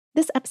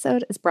This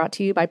episode is brought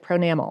to you by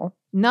Pronamel.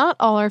 Not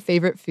all our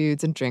favorite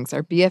foods and drinks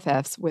are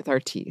BFFs with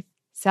our teeth.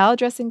 Salad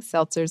dressings,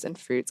 seltzers, and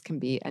fruits can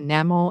be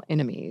enamel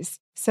enemies.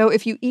 So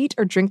if you eat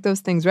or drink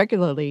those things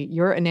regularly,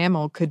 your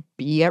enamel could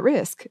be at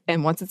risk.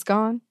 And once it's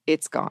gone,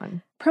 it's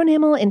gone.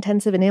 Pronamel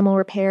Intensive Enamel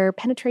Repair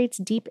penetrates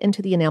deep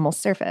into the enamel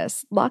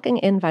surface, locking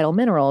in vital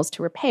minerals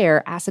to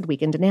repair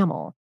acid-weakened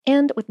enamel.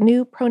 And with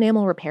new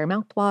Pronamel Repair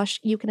mouthwash,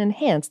 you can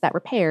enhance that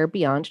repair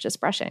beyond just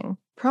brushing.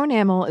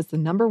 Pronamel is the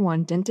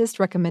 #1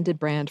 dentist-recommended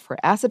brand for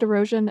acid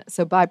erosion,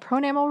 so buy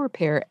Pronamel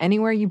Repair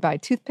anywhere you buy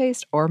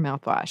toothpaste or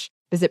mouthwash.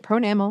 Visit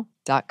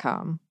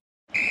pronamel.com.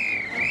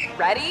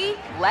 Ready?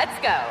 Let's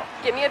go.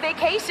 Give me a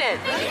vacation.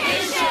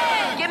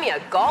 Vacation! Give me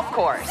a golf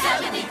course.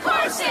 70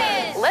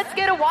 courses! Let's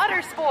get a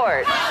water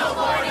sport.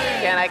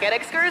 Paddleboarding! Can I get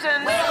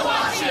excursions? Whale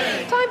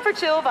watching! Time for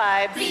chill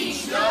vibes.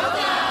 Beach yoga!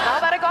 How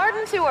about a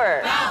garden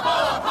tour?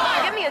 Balboa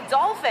Park! Give me a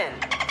dolphin.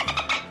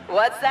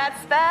 What's that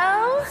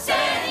spell?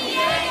 San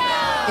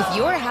Diego! If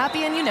you're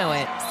happy and you know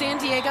it, San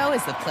Diego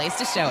is the place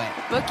to show it.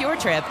 Book your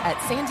trip at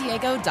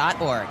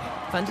sandiego.org.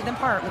 Funded in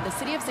part with the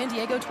City of San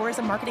Diego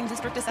Tourism Marketing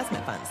District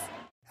Assessment Funds.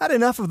 Had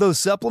enough of those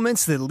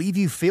supplements that leave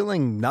you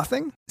feeling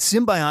nothing?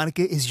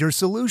 Symbiotica is your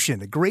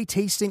solution to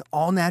great-tasting,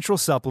 all-natural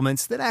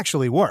supplements that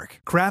actually work.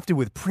 Crafted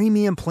with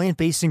premium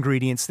plant-based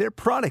ingredients, their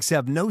products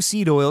have no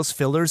seed oils,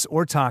 fillers,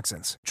 or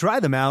toxins. Try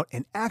them out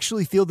and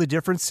actually feel the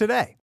difference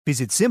today.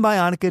 Visit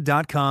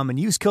Symbiotica.com and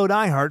use code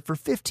IHEART for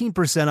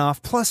 15%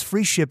 off plus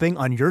free shipping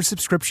on your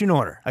subscription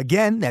order.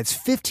 Again, that's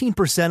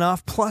 15%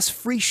 off plus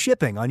free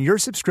shipping on your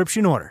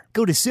subscription order.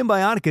 Go to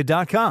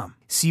Symbiotica.com,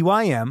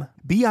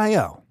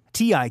 Symbiotika.com.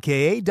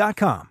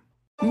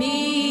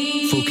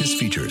 Focus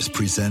Features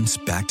presents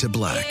Back to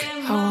Black.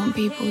 I want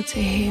people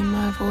to hear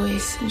my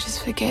voice and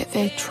just forget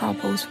their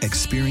troubles.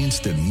 Experience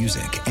the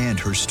music and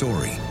her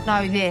story.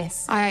 Know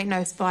this. I ain't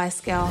no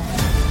Spice Girl.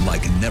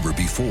 Like never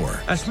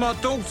before. That's my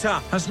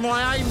daughter. That's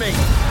my Amy.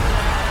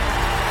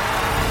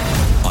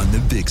 On the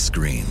big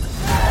screen.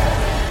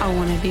 I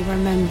want to be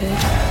remembered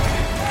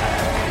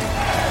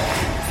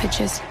for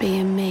just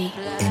being me.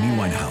 Amy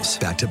Winehouse,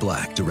 Back to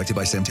Black, directed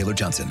by Sam Taylor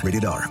Johnson.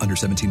 Rated R, under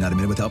 17, not a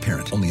minute without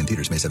parent. Only in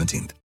theaters May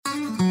 17th.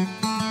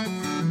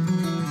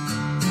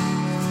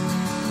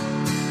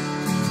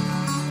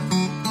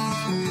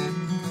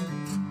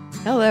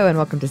 Hello and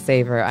welcome to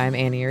Savor. I'm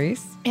Annie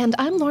Reese. And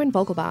I'm Lauren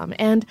Vogelbaum,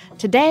 and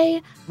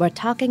today we're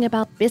talking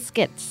about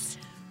biscuits.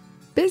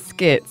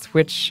 Biscuits,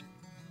 which,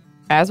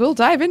 as we'll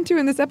dive into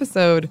in this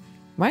episode,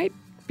 might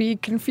be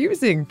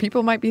confusing.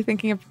 People might be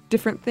thinking of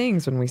different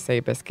things when we say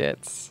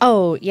biscuits.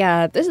 Oh,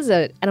 yeah, this is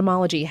an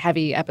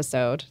etymology-heavy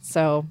episode,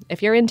 so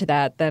if you're into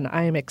that, then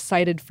I am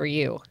excited for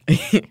you.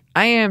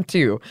 I am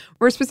too.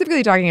 We're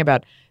specifically talking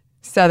about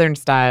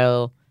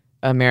Southern-style,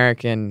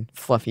 American,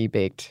 fluffy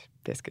baked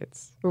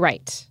biscuits.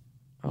 Right.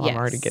 Oh, yes. I'm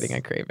already getting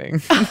a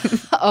craving.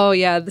 Oh,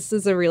 yeah, this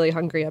is a really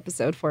hungry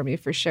episode for me,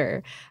 for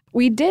sure.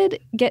 We did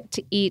get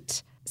to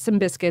eat some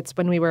biscuits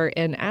when we were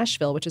in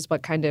Asheville, which is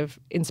what kind of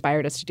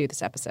inspired us to do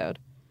this episode.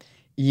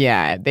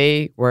 Yeah,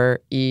 they were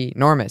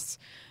enormous.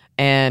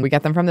 And we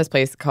got them from this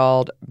place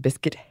called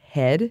Biscuit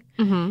Head.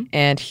 Mm-hmm.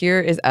 And here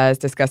is us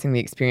discussing the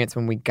experience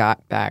when we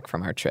got back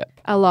from our trip.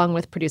 Along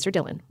with producer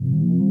Dylan.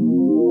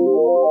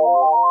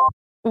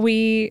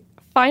 We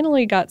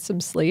finally got some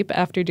sleep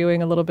after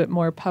doing a little bit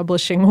more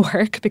publishing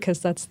work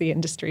because that's the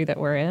industry that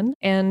we're in,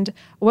 and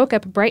woke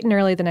up bright and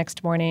early the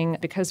next morning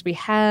because we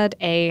had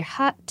a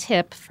hot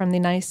tip from the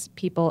nice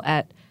people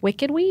at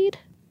Wicked Weed.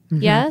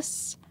 Mm-hmm.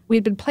 Yes.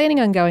 We'd been planning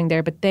on going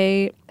there, but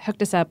they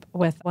hooked us up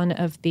with one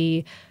of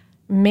the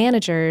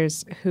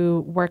managers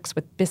who works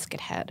with Biscuit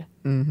Head,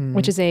 mm-hmm.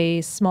 which is a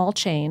small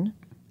chain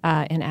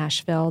in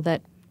Asheville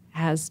that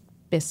has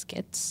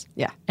biscuits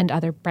and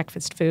other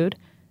breakfast food.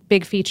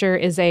 Big feature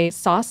is a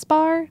sauce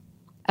bar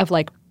of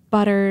like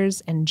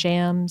butters and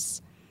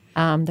jams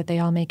that they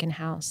all make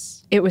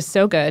in-house. It was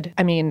so good.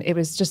 I mean, it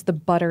was just the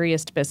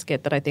butteriest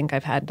biscuit that I think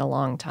I've had in a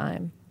long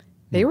time.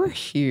 They were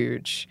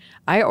huge.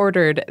 I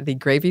ordered the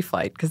gravy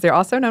flight because they're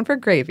also known for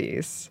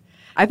gravies.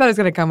 I thought it was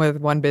going to come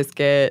with one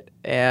biscuit,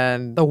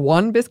 and the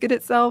one biscuit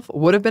itself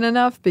would have been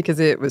enough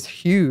because it was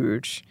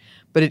huge.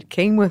 But it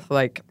came with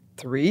like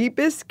 3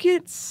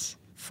 biscuits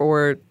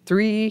for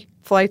 3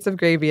 flights of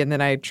gravy, and then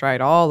I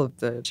tried all of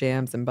the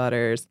jams and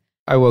butters.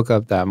 I woke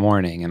up that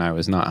morning and I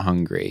was not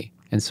hungry.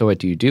 And so what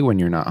do you do when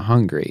you're not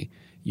hungry?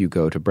 You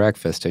go to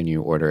breakfast and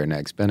you order an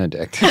Eggs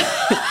Benedict.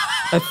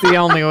 That's the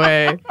only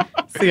way.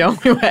 It's the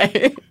only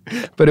way.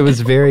 But it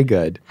was very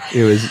good.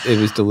 It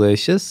was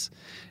delicious.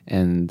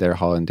 And their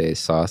hollandaise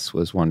sauce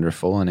was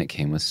wonderful, and it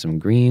came with some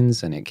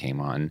greens, and it came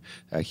on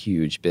a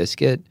huge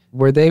biscuit.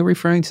 Were they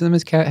referring to them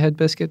as cat head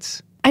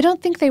biscuits? I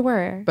don't think they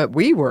were. But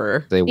we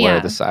were. They were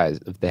the size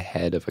of the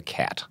head of a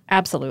cat.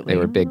 Absolutely. They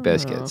were big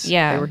biscuits.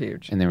 Yeah. They were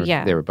huge. And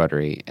they were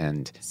buttery,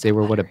 and they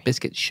were what a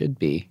biscuit should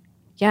be.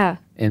 Yeah.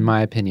 In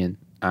my opinion.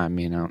 I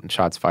mean,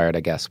 shots fired, I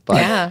guess. But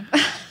yeah.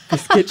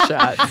 Biscuit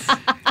shots.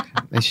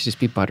 They should just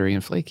be buttery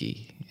and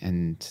flaky,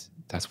 and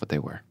that's what they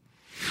were.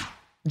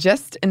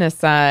 Just an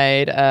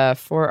aside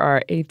for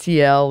our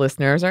ATL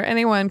listeners or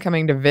anyone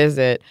coming to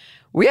visit,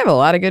 We have a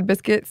lot of good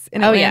biscuits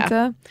in Oh, yeah.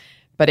 Atlanta.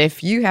 But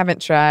if you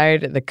haven't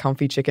tried the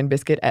Comfy Chicken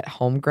biscuit at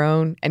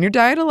Homegrown and your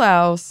diet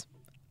allows,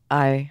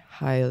 I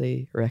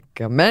highly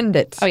recommend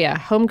it. Oh, yeah.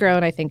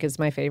 Homegrown, I think, is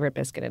my favorite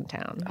biscuit in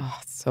town. Oh,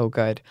 so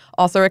good.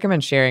 Also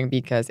recommend sharing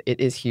because it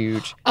is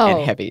huge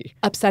and heavy.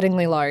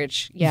 Upsettingly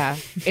large. Yeah.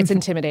 It's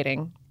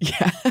intimidating.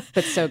 Yeah.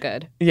 But so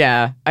good.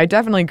 Yeah. I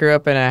definitely grew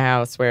up in a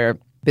house where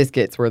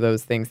biscuits were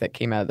those things that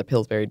came out of the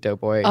Pillsbury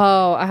Doughboy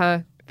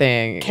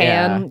thing.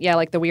 Can. Yeah,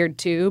 like the weird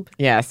tube.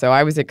 Yeah, so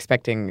I was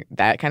expecting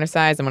that kind of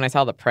size. And when I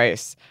saw the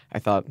price, I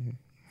thought,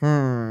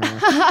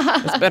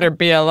 this better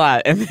be a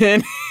lot. And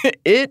then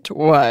it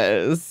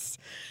was.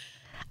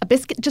 A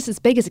biscuit just as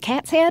big as a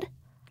cat's head?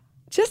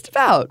 Just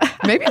about.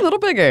 Maybe a little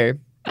bigger.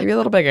 Maybe a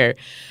little bigger.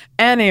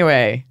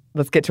 Anyway,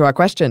 let's get to our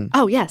question.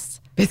 Oh, yes.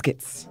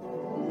 Biscuits.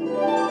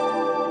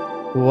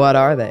 What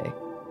are they?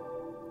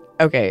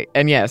 Okay,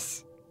 and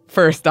yes,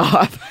 first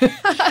off,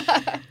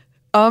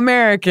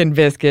 American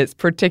biscuits,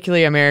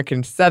 particularly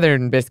American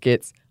Southern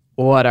biscuits,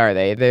 what are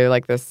they? They're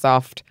like the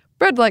soft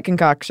bread-like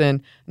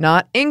concoction,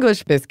 not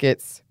English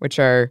biscuits, which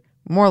are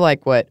more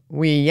like what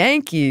we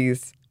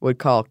Yankees would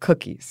call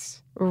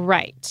cookies.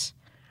 Right.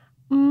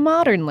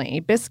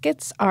 Modernly,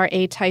 biscuits are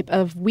a type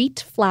of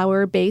wheat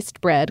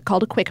flour-based bread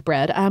called a quick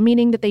bread,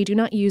 meaning that they do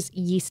not use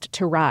yeast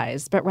to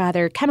rise, but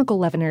rather chemical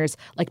leaveners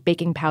like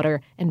baking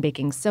powder and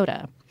baking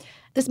soda.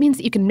 This means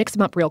that you can mix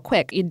them up real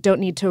quick. You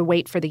don't need to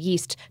wait for the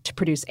yeast to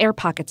produce air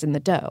pockets in the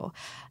dough.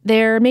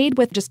 They're made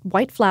with just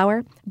white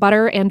flour,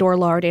 butter and or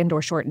lard and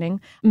or shortening,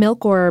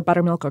 milk or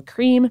buttermilk or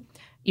cream,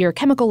 your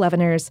chemical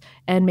leaveners,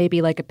 and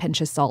maybe like a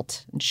pinch of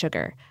salt and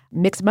sugar.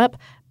 Mix them up,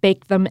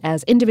 bake them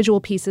as individual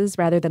pieces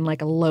rather than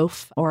like a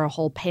loaf or a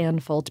whole pan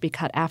full to be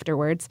cut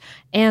afterwards.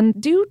 And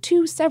due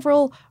to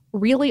several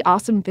really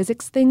awesome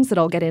physics things that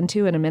I'll get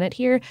into in a minute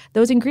here,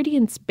 those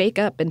ingredients bake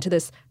up into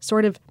this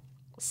sort of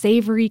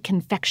savory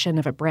confection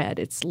of a bread.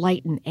 It's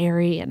light and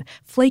airy and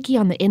flaky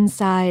on the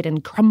inside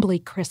and crumbly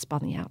crisp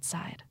on the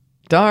outside.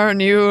 Darn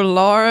you,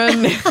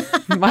 Lauren.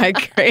 My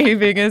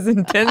craving is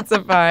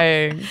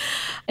intensifying.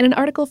 In an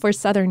article for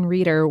Southern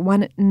Reader,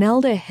 one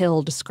Nelda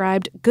Hill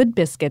described good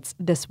biscuits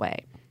this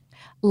way: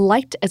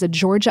 light as a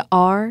Georgia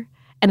R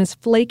and as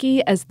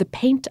flaky as the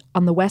paint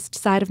on the west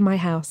side of my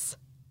house.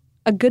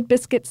 A good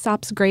biscuit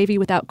sops gravy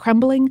without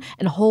crumbling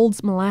and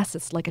holds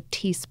molasses like a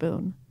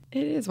teaspoon.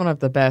 It is one of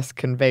the best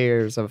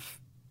conveyors of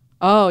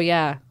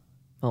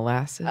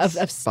molasses,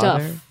 of stuff,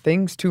 butter,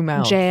 things to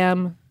mouth,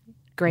 jam,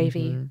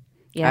 gravy. Mm-hmm.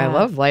 Yeah, I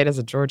love light as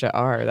a Georgia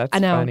R. That's I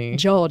know, funny.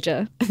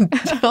 Georgia.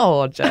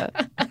 Georgia.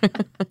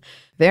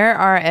 There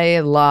are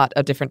a lot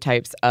of different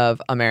types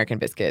of American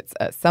biscuits.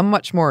 Some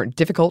much more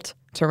difficult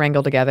to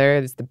wrangle together.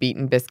 There's the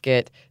beaten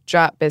biscuit,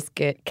 drop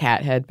biscuit,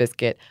 cat head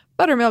biscuit,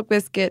 buttermilk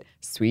biscuit,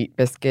 sweet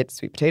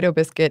potato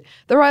biscuit,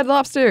 the Red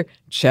Lobster,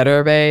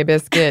 Cheddar Bay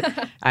biscuit.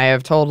 I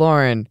have told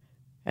Lauren,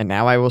 and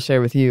now I will share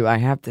with you, I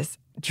have this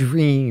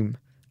dream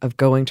of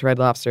going to Red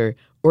Lobster,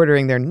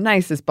 ordering their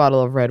nicest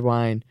bottle of red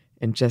wine,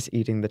 and just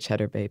eating the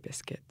Cheddar Bay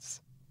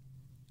biscuits.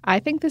 I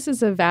think this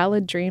is a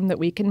valid dream that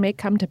we can make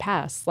come to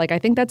pass. Like, I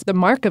think that's the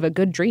mark of a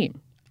good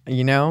dream.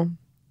 You know,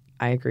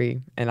 I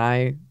agree.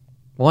 And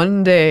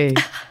one day,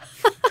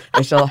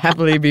 I shall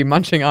happily be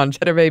munching on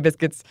Cheddar Bay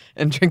biscuits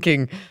and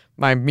drinking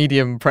my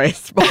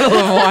medium-priced bottle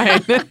of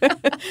wine.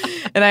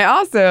 And I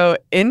also,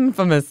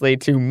 infamously,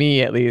 to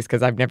me at least,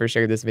 because I've never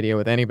shared this video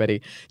with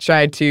anybody,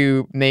 tried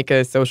to make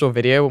a social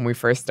video when we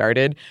first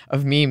started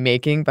of me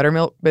making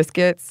buttermilk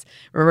biscuits.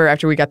 Remember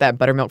after we got that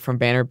buttermilk from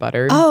Banner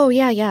Butter? Oh,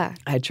 yeah.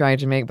 I tried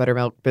to make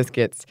buttermilk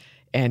biscuits,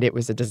 and it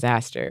was a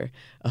disaster,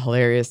 a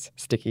hilarious,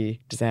 sticky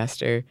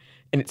disaster.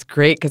 And it's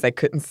great because I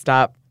couldn't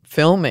stop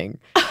filming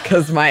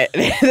because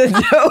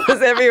the dough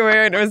was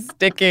everywhere and it was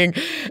sticking.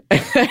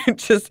 And I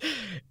just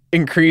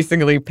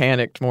increasingly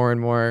panicked more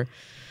and more.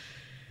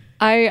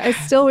 I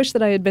still wish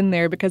that I had been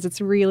there because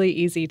it's really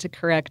easy to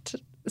correct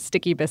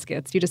sticky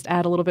biscuits. You just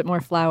add a little bit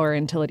more flour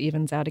until it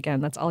evens out again.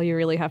 That's all you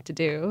really have to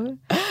do.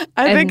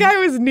 I think I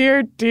was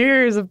near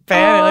tears of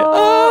panic.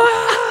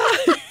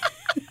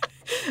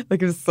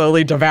 Like it was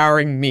slowly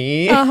devouring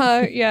me.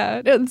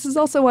 Yeah. This is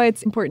also why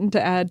it's important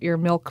to add your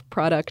milk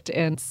product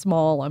in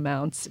small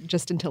amounts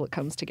just until it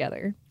comes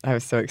together. I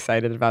was so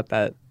excited about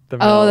that.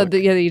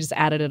 You just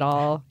added it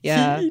all.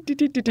 Yeah.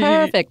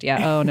 Perfect.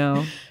 Yeah. Oh,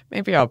 no.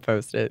 Maybe I'll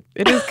post it.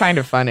 It is kind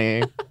of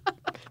funny.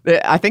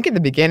 I think in the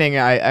beginning,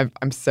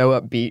 I'm so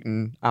upbeat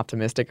and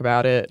optimistic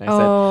about it. And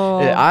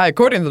I said,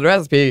 according to the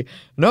recipe,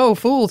 no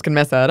fools can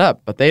mess that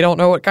up, but they don't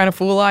know what kind of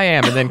fool I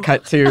am. And then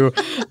cut to,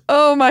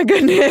 oh my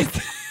goodness,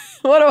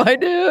 what do I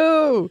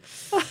do?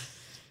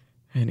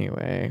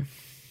 Anyway.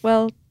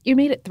 Well, you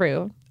made it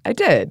through. I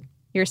did.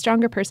 You're a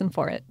stronger person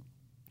for it.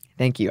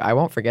 Thank you. I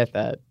won't forget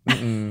that.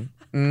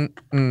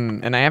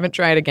 And I haven't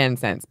tried again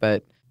since,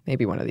 but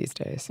maybe one of these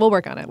days. We'll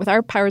work on it. With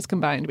our powers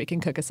combined, we can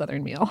cook a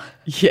Southern meal.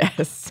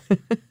 Yes.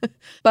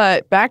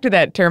 But back to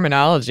that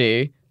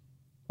terminology.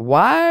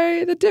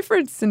 Why the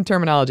difference in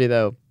terminology,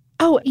 though?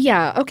 Oh,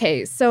 yeah.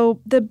 Okay.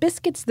 So the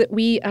biscuits that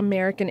we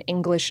American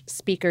English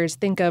speakers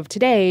think of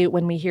today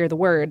when we hear the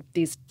word,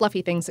 these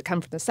fluffy things that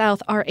come from the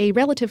South, are a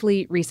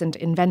relatively recent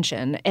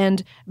invention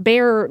and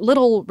bear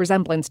little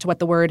resemblance to what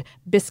the word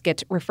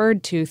biscuit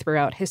referred to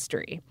throughout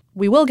history.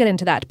 We will get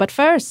into that. But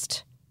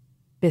first,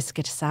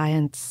 biscuit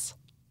science.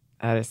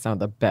 That is some of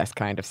the best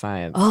kind of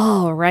science.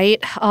 Oh,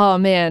 right. Oh,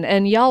 man.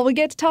 And y'all, we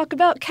get to talk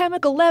about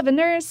chemical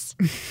leaveners.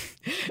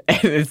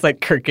 And it's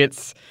like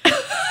crickets.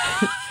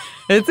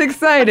 It's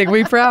exciting,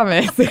 we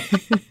promise.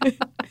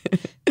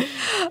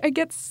 I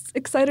get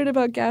excited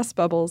about gas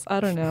bubbles.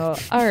 I don't know.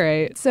 All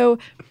right. So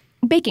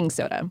baking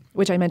soda,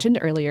 which I mentioned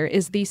earlier,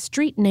 is the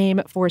street name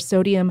for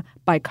sodium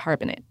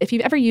bicarbonate. If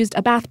you've ever used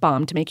a bath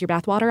bomb to make your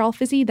bath water all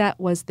fizzy, that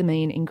was the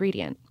main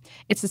ingredient.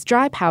 It's this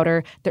dry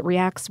powder that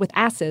reacts with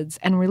acids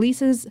and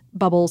releases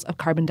bubbles of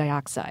carbon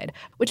dioxide,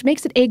 which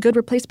makes it a good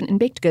replacement in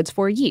baked goods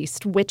for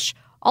yeast, which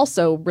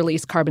also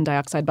release carbon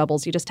dioxide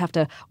bubbles. You just have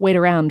to wait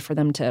around for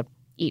them to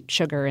eat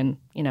sugar and,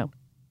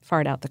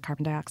 fart out the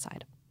carbon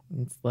dioxide.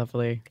 It's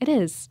lovely. It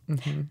is.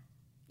 Mm-hmm.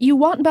 You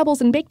want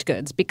bubbles in baked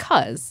goods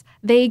because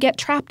they get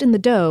trapped in the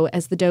dough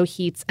as the dough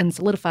heats and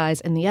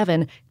solidifies in the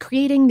oven,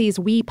 creating these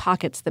wee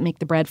pockets that make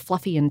the bread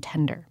fluffy and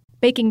tender.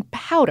 Baking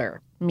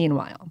powder,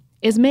 meanwhile,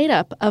 is made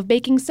up of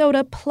baking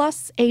soda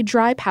plus a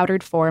dry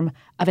powdered form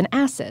of an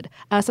acid,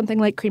 something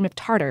like cream of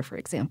tartar, for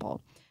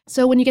example.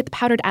 So when you get the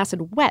powdered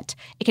acid wet,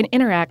 it can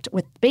interact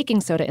with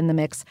baking soda in the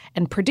mix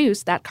and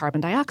produce that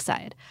carbon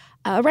dioxide.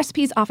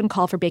 Recipes often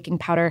call for baking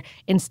powder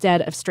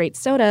instead of straight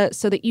soda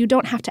so that you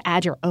don't have to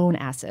add your own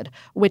acid,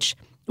 which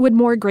would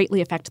more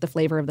greatly affect the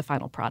flavor of the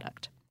final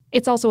product.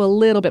 It's also a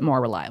little bit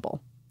more reliable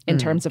in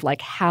terms of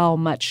how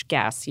much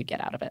gas you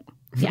get out of it.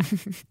 Yeah.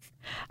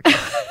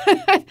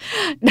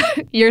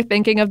 You're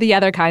thinking of the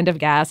other kind of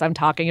gas. I'm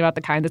talking about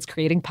the kind that's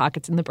creating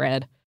pockets in the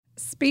bread.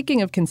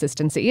 Speaking of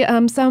consistency,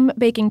 some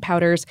baking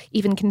powders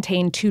even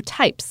contain two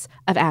types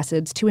of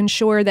acids to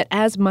ensure that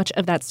as much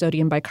of that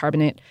sodium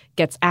bicarbonate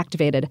gets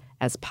activated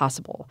as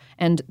possible.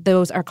 And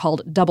those are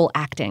called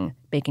double-acting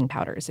baking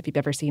powders. If you've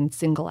ever seen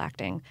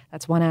single-acting,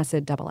 that's one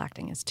acid,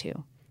 double-acting is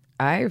two.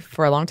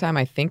 For a long time,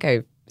 I think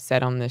I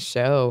said on this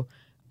show,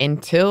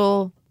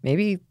 until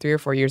maybe 3 or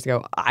 4 years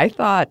ago, I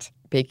thought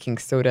baking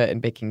soda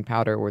and baking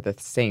powder were the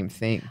same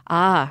thing.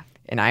 Ah.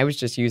 And I was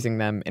just using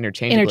them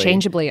interchangeably.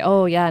 Interchangeably.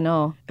 Oh, yeah,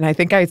 no. And I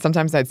think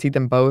sometimes I'd see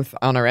them both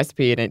on a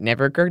recipe, and it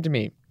never occurred to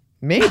me,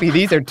 maybe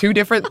these are two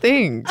different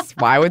things.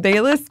 Why would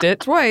they list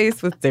it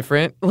twice with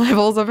different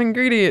levels of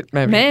ingredient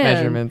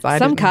measurements?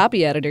 Some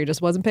copy editor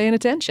just wasn't paying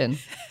attention.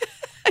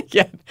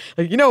 Yeah.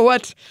 You know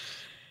what?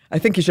 I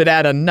think you should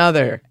add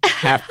another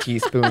half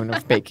teaspoon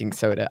of baking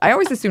soda. I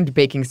always assumed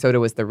baking soda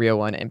was the real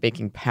one, and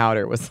baking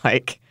powder was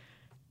like,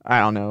 I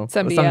don't know,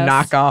 some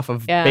knockoff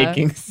of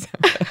baking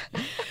soda.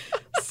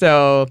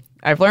 So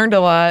I've learned a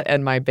lot,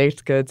 and my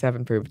baked goods have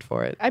improved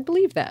for it. I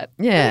believe that.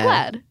 Yeah. I'm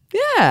glad.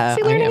 Yeah.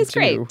 See, learning is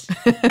great.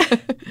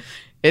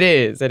 It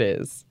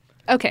is.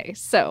 Okay,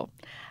 so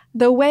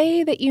the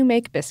way that you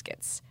make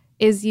biscuits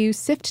is you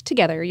sift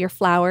together your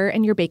flour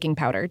and your baking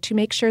powder to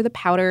make sure the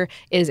powder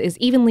is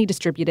evenly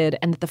distributed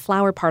and that the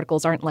flour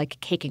particles aren't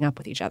caking up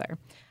with each other.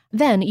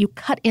 Then you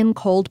cut in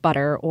cold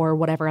butter or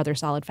whatever other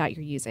solid fat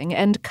you're using,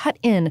 and cut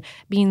in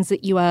means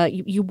that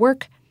you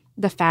work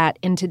the fat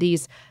into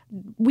these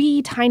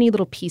wee tiny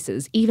little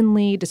pieces,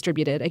 evenly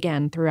distributed,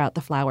 again, throughout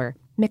the flour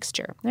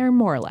mixture. They're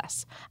more or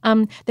less.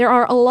 There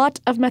are a lot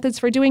of methods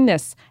for doing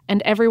this,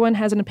 and everyone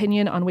has an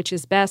opinion on which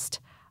is best.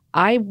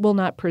 I will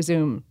not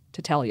presume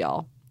to tell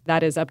y'all.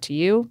 That is up to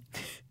you.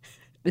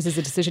 This is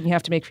a decision you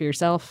have to make for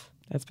yourself.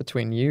 That's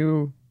between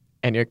you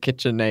and your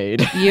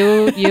KitchenAid.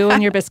 You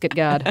and your biscuit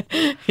god.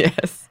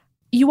 Yes.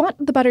 You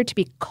want the butter to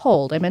be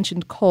cold. I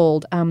mentioned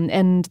cold,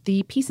 and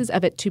the pieces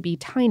of it to be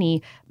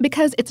tiny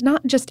because it's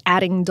not just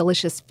adding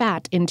delicious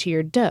fat into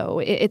your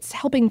dough. It's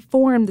helping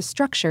form the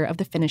structure of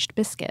the finished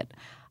biscuit.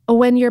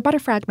 When your butter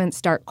fragments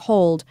start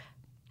cold,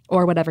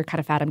 or whatever kind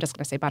of fat, I'm just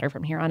going to say butter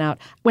from here on out,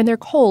 when they're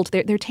cold,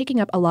 they're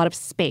taking up a lot of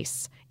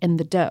space in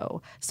the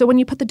dough. So when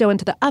you put the dough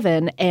into the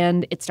oven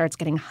and it starts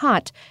getting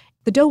hot,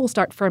 the dough will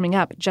start firming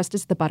up just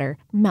as the butter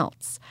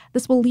melts.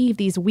 This will leave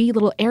these wee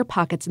little air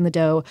pockets in the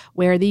dough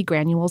where the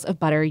granules of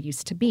butter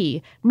used to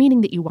be,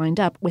 meaning that you wind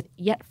up with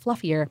yet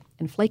fluffier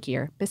and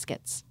flakier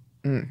biscuits.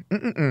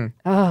 And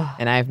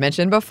I've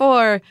mentioned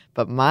before,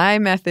 but my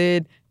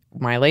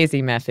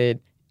lazy method,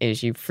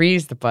 is you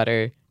freeze the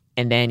butter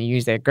and then you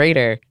use a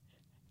grater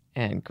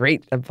and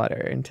grate the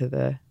butter into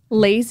the...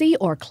 Lazy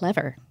or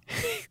clever?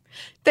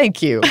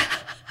 Thank you.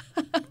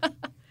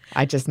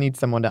 I just need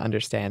someone to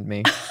understand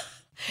me.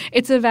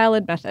 It's a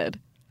valid method.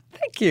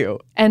 Thank you.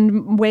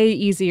 And way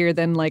easier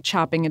than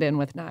chopping it in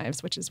with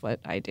knives, which is what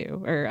I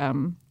do.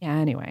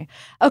 Anyway.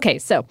 Okay,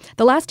 so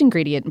the last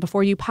ingredient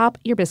before you pop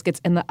your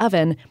biscuits in the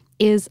oven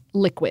is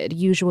liquid,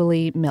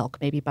 usually milk,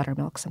 maybe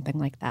buttermilk, something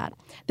like that.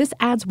 This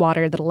adds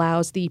water that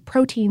allows the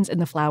proteins in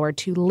the flour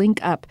to link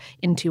up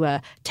into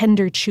a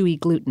tender, chewy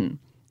gluten.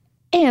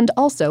 And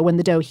also, when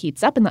the dough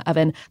heats up in the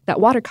oven,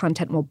 that water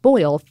content will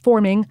boil,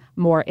 forming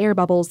more air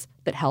bubbles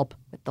that help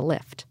with the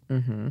lift.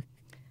 Mm-hmm.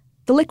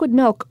 the liquid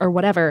milk or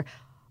whatever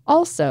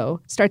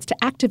also starts to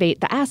activate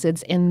the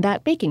acids in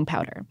that baking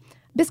powder.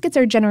 Biscuits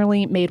are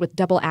generally made with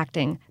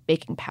double-acting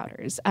baking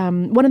powders.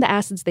 One of the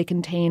acids they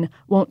contain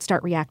won't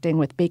start reacting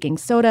with baking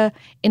soda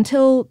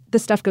until the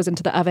stuff goes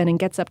into the oven and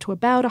gets up to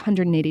about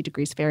 180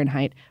 degrees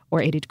Fahrenheit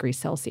or 80 degrees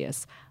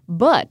Celsius.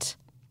 But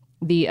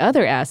the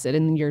other acid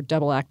in your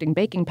double-acting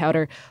baking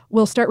powder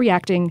will start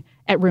reacting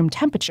at room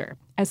temperature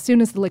as soon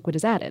as the liquid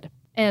is added.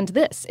 And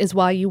this is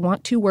why you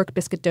want to work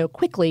biscuit dough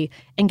quickly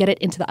and get it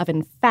into the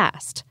oven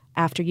fast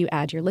after you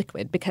add your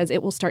liquid, because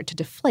it will start to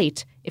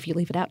deflate if you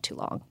leave it out too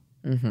long.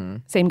 Mm-hmm.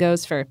 Same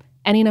goes for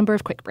any number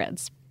of quick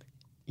breads.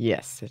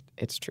 Yes,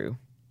 it's true.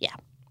 Yeah.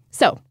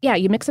 So, yeah,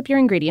 you mix up your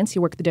ingredients.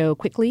 You work the dough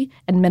quickly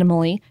and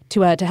minimally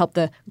to help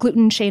the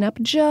gluten chain up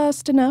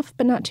just enough,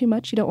 but not too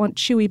much. You don't want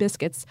chewy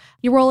biscuits.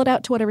 You roll it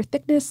out to whatever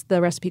thickness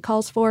the recipe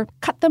calls for.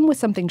 Cut them with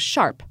something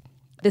sharp.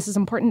 This is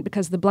important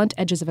because the blunt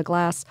edges of a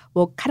glass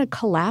will kind of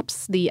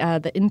collapse the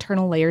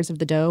internal layers of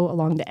the dough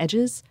along the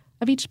edges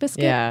of each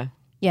biscuit. Yeah.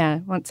 Yeah,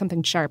 want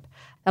something sharp.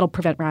 That'll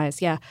prevent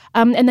rise, yeah.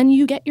 And then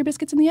you get your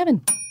biscuits in the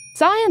oven.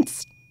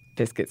 Science!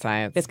 Biscuit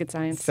science. Biscuit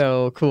science.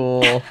 So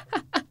cool.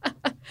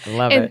 I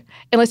love it.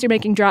 Unless you're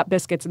making drop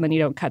biscuits and then you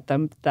don't cut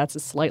them, that's a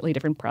slightly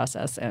different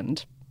process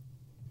and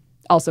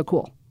also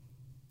cool.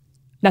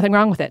 Nothing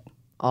wrong with it.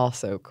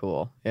 Also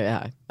cool.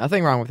 Yeah,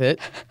 nothing wrong with it.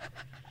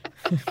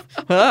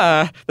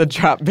 The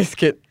drop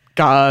biscuit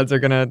gods are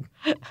going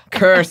to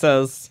curse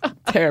us.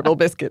 Terrible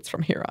biscuits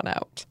from here on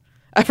out.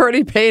 I've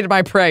already paid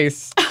my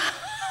price.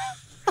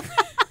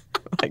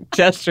 Like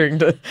gesturing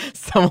to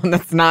someone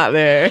that's not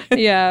there.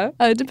 Yeah.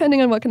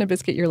 Depending on what kind of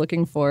biscuit you're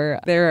looking for,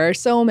 there are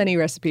so many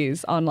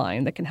recipes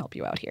online that can help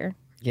you out here.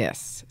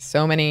 Yes.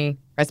 So many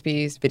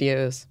recipes,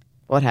 videos,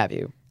 what have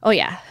you. Oh,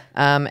 yeah.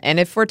 And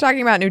if we're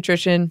talking about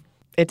nutrition,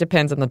 it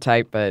depends on the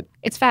type, but...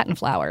 It's fat and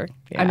flour.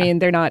 Yeah. I mean,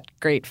 they're not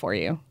great for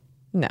you.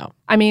 No.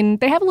 I mean,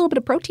 they have a little bit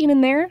of protein in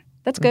there.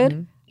 That's good.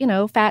 Mm-hmm. You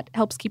know, fat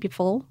helps keep you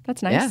full.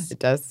 That's nice. Yeah, it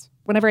does.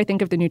 Whenever I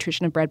think of the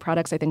nutrition of bread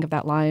products, I think of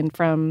that line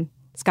from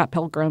Scott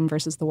Pilgrim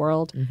versus the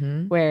World,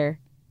 where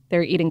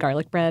they're eating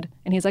garlic bread.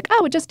 And he's like, I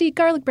would just eat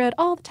garlic bread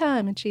all the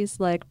time. And she's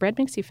like, bread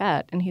makes you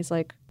fat. And he's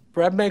like,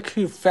 Bread makes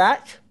you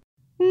fat?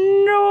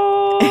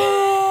 no.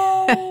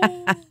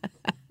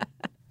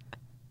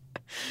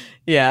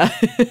 Yeah.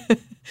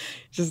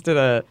 Just did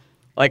a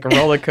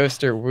roller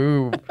coaster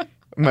woo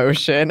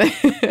motion.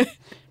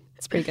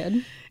 It's pretty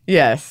good.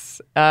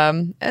 Yes.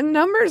 And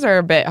numbers are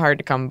a bit hard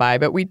to come by,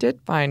 but we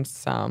did find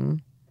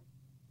some.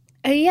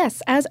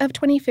 Yes, as of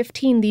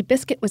 2015, the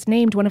biscuit was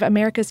named one of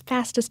America's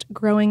fastest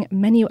growing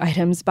menu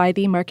items by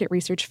the market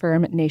research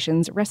firm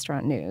Nation's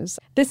Restaurant News.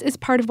 This is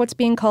part of what's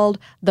being called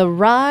the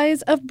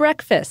rise of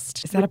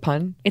breakfast. Is that a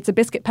pun? It's a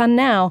biscuit pun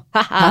now.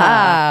 Ha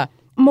ha.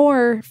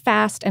 More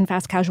fast and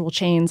fast casual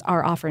chains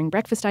are offering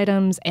breakfast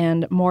items,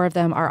 and more of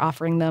them are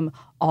offering them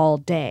all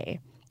day.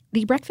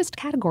 The breakfast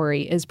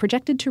category is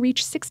projected to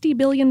reach $60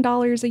 billion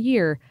a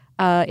year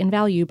in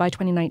value by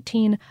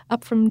 2019,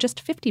 up from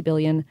just $50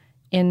 billion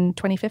in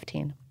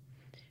 2015.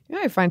 You know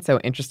what I find so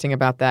interesting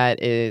about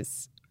that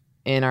is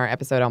in our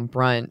episode on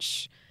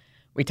brunch,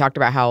 we talked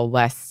about how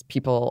less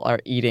people are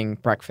eating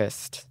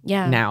breakfast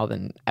now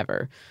than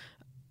ever.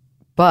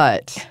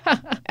 But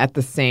at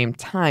the same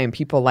time,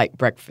 people like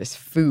breakfast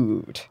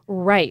food.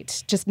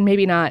 Right. Just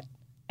maybe not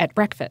at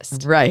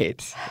breakfast.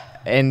 Right.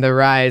 And the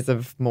rise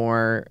of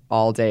more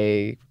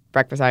all-day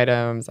breakfast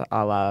items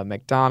a la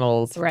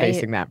McDonald's,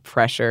 facing that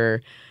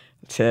pressure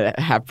to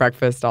have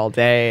breakfast all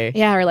day.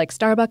 Yeah, or like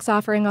Starbucks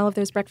offering all of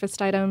those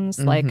breakfast items,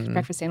 like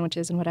breakfast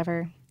sandwiches and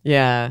whatever.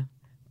 Yeah.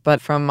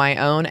 But from my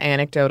own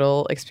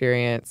anecdotal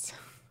experience,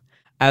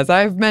 as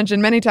I've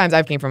mentioned many times,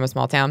 I came from a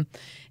small town,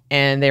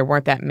 and there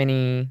weren't that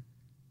many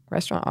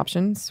restaurant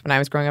options. When I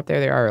was growing up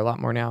there are a lot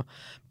more now.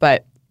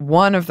 But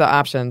one of the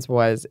options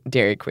was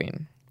Dairy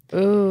Queen.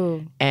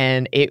 Ooh.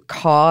 And it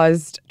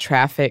caused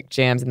traffic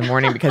jams in the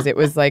morning because it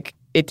was like,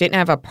 it didn't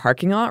have a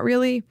parking lot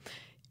really.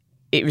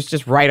 It was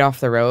just right off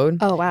the road.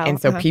 Oh, wow.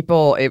 And so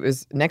people, it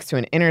was next to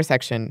an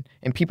intersection,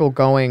 and people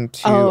going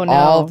to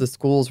all of the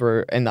schools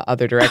were in the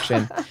other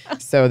direction.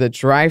 So the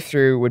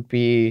drive-through would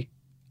be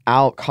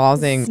out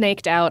causing...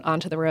 snaked out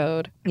onto the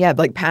road. Yeah,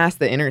 like past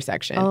the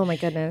intersection. Oh, my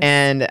goodness.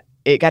 And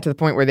it got to the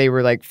point where they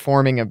were like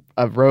forming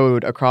a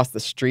road across the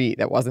street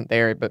that wasn't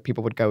there, but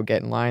people would go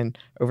get in line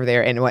over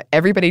there. And what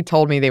everybody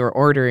told me they were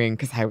ordering,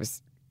 because I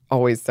was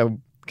always so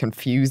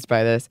confused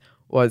by this,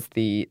 was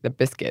the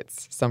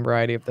biscuits, some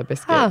variety of the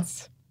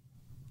biscuits.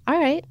 All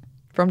right.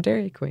 From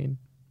Dairy Queen.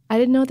 I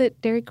didn't know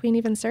that Dairy Queen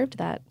even served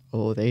that.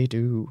 Oh, they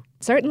do.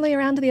 Certainly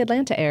around the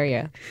Atlanta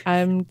area.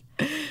 Now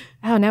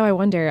I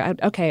wonder.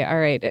 Okay, all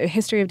right.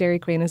 History of Dairy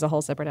Queen is a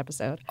whole separate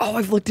episode. Oh,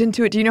 I've looked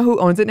into it. Do you know who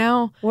owns it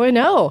now? Well,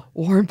 no.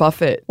 Warren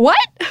Buffett. What?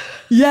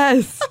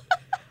 Yes.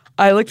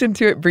 I looked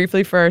into it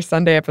briefly for our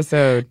Sunday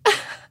episode.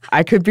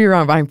 I could be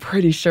wrong, but I'm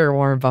pretty sure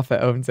Warren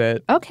Buffett owns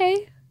it.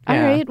 Okay. All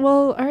right.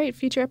 Well, all right.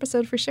 Future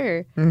episode for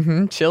sure.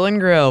 Chill and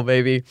grill,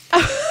 baby.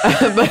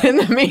 But in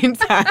the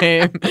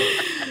meantime,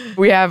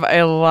 We have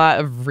a lot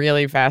of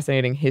really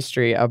fascinating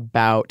history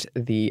about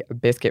the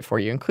biscuit for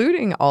you,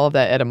 including all of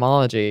that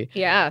etymology.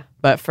 Yeah.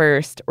 But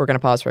first, we're going to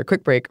pause for a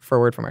quick break for a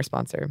word from our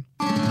sponsor.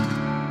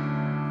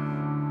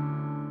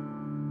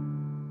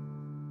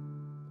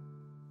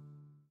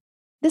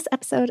 This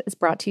episode is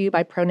brought to you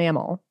by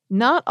Pronamel.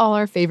 Not all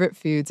our favorite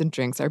foods and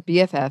drinks are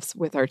BFFs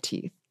with our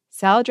teeth.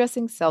 Salad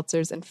dressings,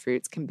 seltzers, and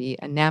fruits can be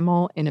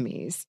enamel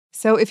enemies.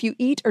 So if you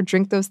eat or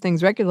drink those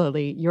things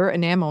regularly, your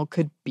enamel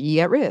could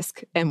be at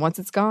risk. And once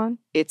it's gone,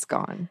 it's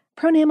gone.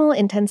 Pronamel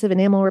Intensive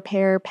Enamel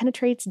Repair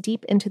penetrates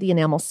deep into the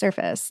enamel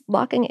surface,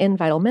 locking in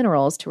vital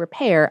minerals to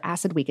repair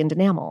acid-weakened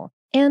enamel.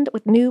 And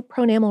with new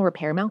Pronamel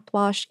Repair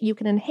mouthwash, you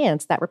can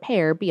enhance that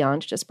repair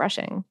beyond just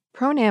brushing.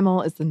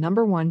 Pronamel is the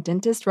 #1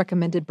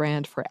 dentist-recommended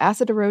brand for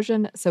acid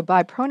erosion, so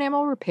buy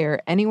Pronamel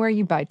Repair anywhere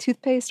you buy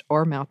toothpaste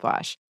or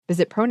mouthwash.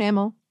 Visit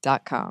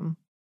pronamel.com.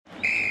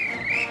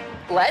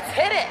 Let's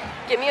hit it.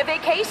 Give me a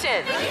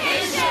vacation.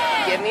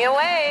 Give me a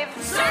wave.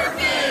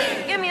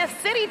 Surfing. Give me a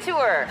city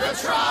tour. The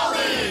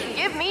trolley.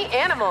 Give me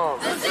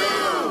animals. The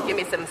zoo. Give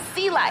me some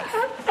sea life.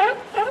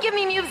 Give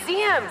me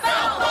museums.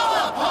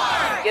 Balboa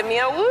Park. Give me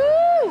a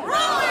woo.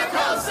 Roller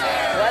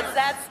coaster. What's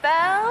that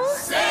spell?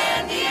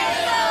 San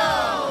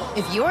Diego.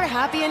 If you're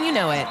happy and you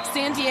know it,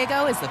 San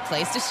Diego is the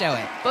place to show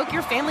it. Book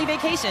your family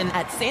vacation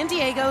at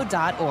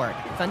sandiego.org.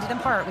 Funded in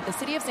part with the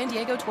City of San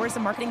Diego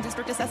Tourism Marketing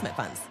District Assessment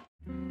Funds.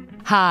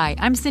 Hi,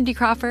 I'm Cindy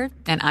Crawford,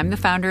 and I'm the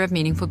founder of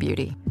Meaningful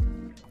Beauty.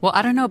 Well,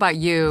 I don't know about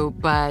you,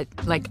 but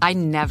I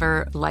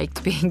never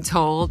liked being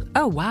told,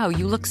 oh, wow,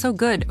 you look so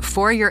good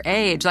for your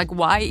age.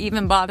 Why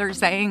even bother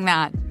saying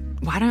that?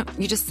 Why don't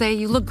you just say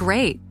you look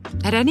great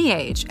at any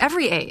age,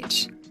 every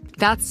age?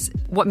 That's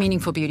what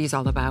Meaningful Beauty is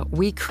all about.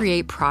 We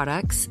create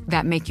products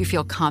that make you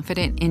feel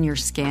confident in your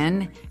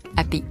skin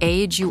at the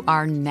age you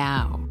are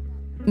now.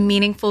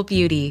 Meaningful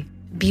Beauty.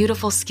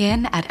 Beautiful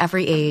skin at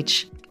every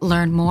age.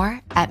 Learn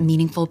more at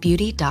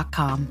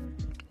meaningfulbeauty.com.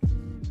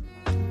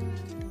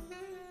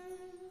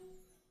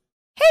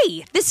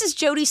 Hey, this is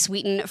Jodie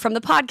Sweetin from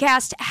the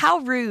podcast How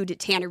Rude,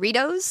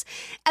 Tanneritos.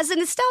 As a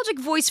nostalgic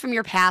voice from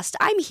your past,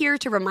 I'm here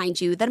to remind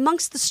you that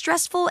amongst the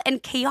stressful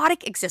and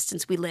chaotic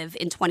existence we live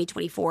in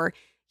 2024,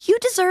 you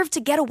deserve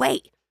to get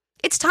away.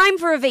 It's time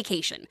for a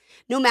vacation,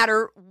 no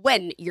matter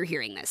when you're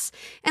hearing this.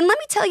 And let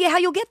me tell you how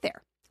you'll get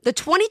there. The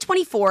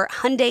 2024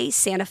 Hyundai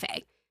Santa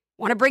Fe.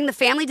 Want to bring the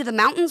family to the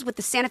mountains with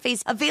the Santa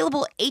Fe's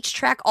available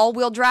H-Track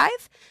all-wheel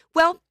drive?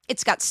 Well,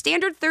 it's got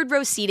standard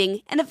third-row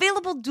seating and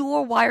available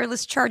dual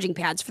wireless charging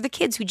pads for the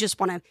kids who just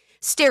want to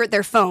stare at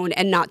their phone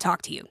and not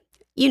talk to you.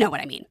 You know what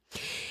I mean.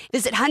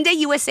 Visit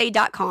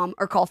HyundaiUSA.com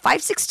or call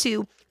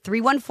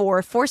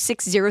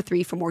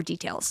 562-314-4603 for more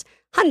details.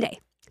 Hyundai,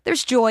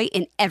 there's joy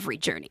in every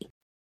journey.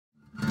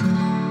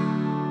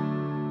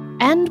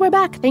 And we're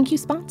back. Thank you,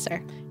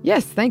 sponsor.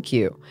 Yes, thank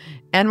you.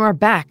 And we're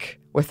back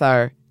with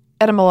our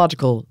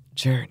etymological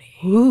journey.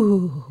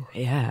 Ooh.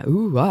 Yeah.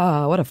 Ooh,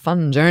 what a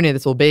fun journey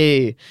this will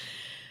be.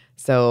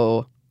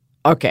 So,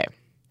 okay.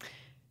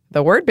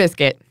 The word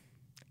biscuit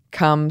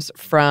comes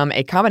from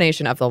a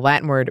combination of the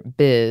Latin word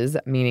bis,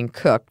 meaning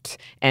cooked,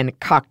 and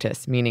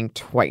coctus, meaning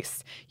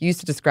twice, used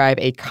to describe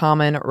a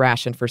common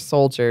ration for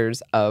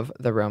soldiers of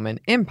the Roman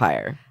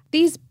Empire.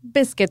 These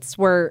biscuits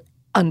were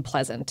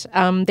unpleasant.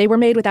 They were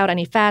made without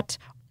any fat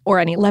or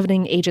any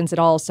leavening agents at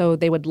all, so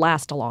they would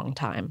last a long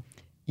time.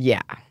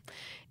 Yeah.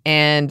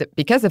 And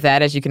because of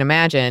that, as you can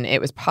imagine, it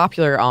was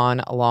popular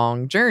on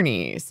long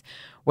journeys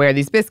where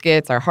these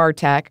biscuits are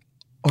hardtack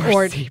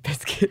or sea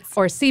biscuits.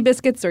 Or sea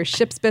biscuits or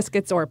ship's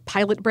biscuits or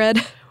pilot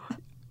bread.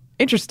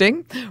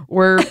 Interesting.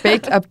 Were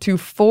baked up to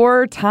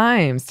 4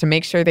 times to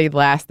make sure they'd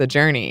last the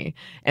journey.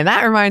 And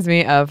that reminds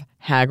me of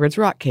Hagrid's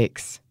rock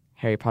cakes.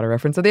 Harry Potter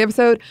reference of the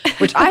episode,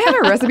 which I have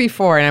a recipe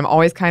for, and I'm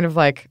always kind of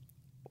like,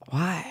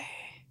 why?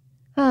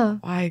 Huh.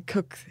 Why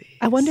cook these?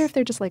 I wonder if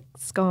they're just like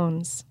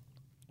scones.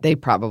 They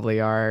probably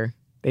are.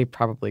 They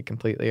probably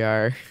completely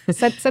are.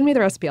 Send me the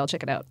recipe. I'll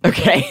check it out.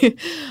 Okay.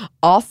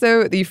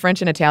 Also, the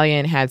French and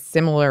Italian had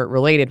similar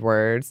related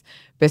words,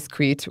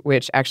 biscuit,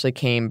 which actually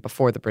came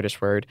before the British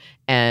word,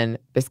 and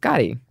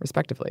biscotti,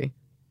 respectively.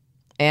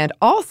 And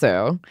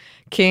also,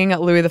 King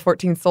Louis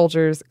XIV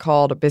soldiers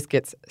called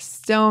biscuits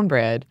stone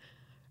bread.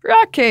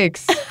 Rock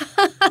cakes.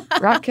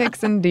 Rock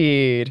cakes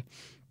indeed.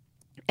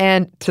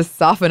 And to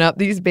soften up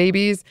these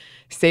babies,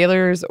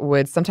 sailors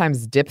would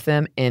sometimes dip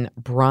them in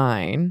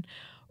brine,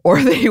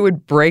 or they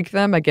would break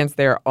them against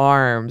their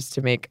arms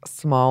to make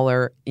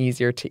smaller,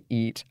 easier to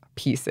eat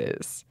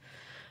pieces.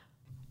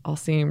 All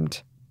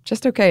seemed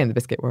just okay in the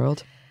biscuit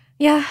world.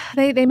 Yeah,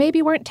 they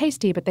maybe weren't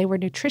tasty, but they were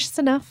nutritious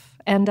enough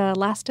and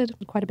lasted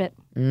quite a bit.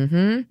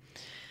 Mm-hmm.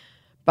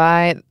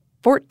 By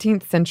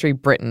 14th century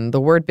Britain,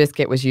 the word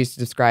biscuit was used to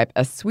describe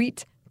a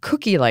sweet,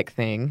 cookie-like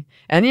thing.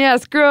 And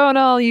yes, groan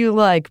all you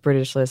like,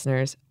 British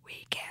listeners.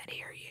 We can't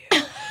hear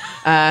you.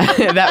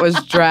 That was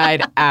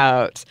dried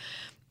out.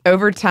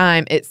 Over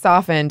time, it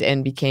softened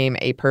and became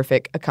a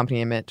perfect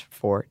accompaniment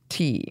for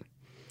tea.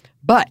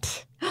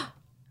 But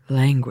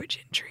language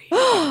intrigue.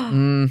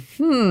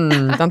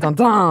 Dun, dun,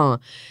 dun.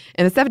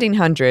 In the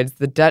 1700s,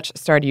 the Dutch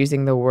started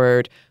using the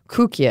word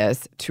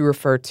koekjes to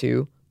refer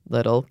to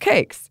little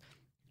cakes.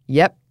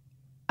 Yep,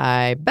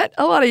 I bet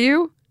a lot of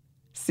you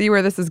see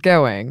where this is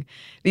going.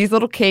 These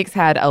little cakes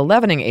had a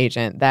leavening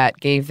agent that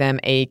gave them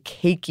a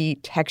cakey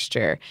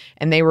texture,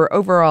 and they were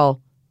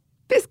overall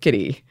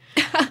biscuity.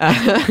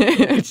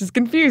 Which is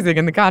confusing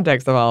in the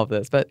context of all of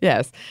this. But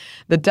yes,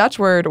 the Dutch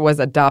word was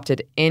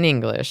adopted in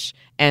English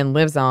and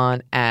lives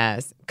on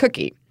as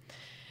cookie.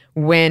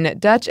 When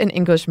Dutch and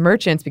English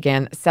merchants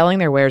began selling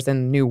their wares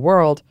in the New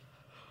World,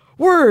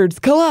 words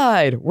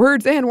collide,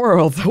 words and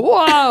worlds.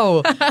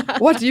 Wow!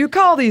 What do you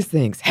call these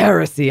things?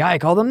 Heresy, I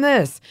call them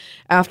this.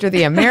 After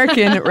the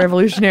American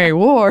Revolutionary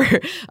War,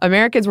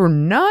 Americans were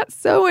not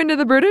so into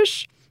the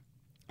British,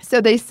 so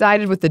they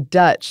sided with the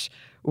Dutch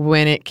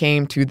when it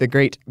came to the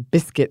great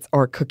biscuits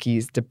or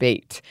cookies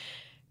debate.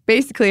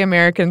 Basically,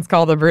 Americans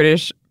call the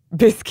British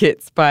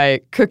biscuits by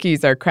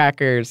cookies or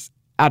crackers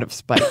out of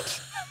spite,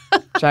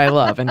 which I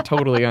love and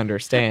totally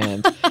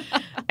understand.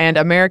 And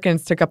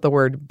Americans took up the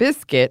word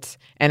biscuit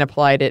and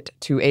applied it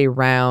to a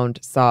round,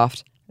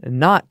 soft,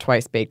 not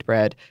twice-baked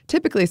bread,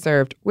 typically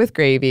served with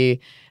gravy,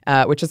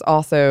 which is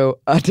also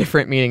a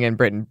different meaning in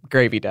Britain.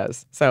 Gravy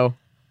does. So,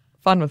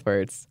 fun with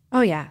words.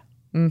 Oh, yeah.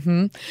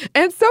 Mm-hmm.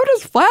 And so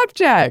does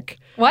flapjack.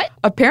 What?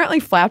 Apparently,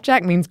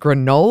 flapjack means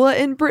granola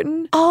in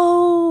Britain.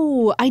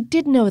 Oh, I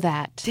did know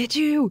that. Did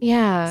you?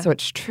 Yeah. So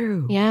it's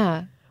true.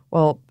 Yeah.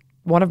 Well,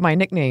 one of my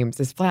nicknames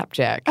is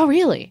flapjack. Oh,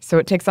 really? So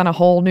it takes on a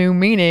whole new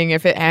meaning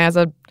if it has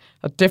a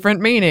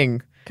different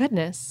meaning.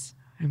 Goodness.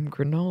 I'm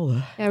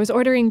granola. Yeah, I was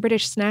ordering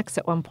British snacks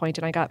at one point,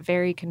 and I got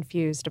very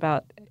confused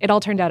about it. All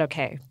turned out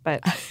okay,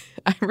 but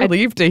I'm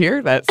relieved to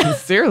hear that,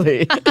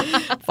 sincerely.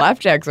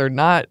 Flapjacks are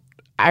not...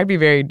 I'd be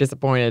very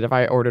disappointed if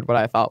I ordered what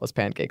I thought was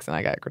pancakes and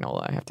I got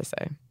granola, I have to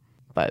say.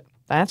 But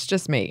that's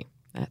just me.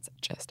 That's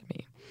just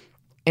me.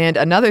 And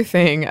another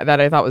thing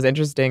that I thought was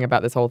interesting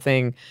about this whole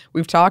thing,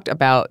 we've talked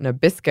about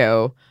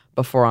Nabisco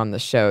before on the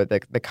show,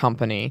 the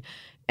company,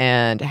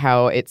 and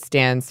how it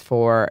stands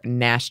for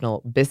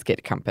National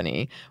Biscuit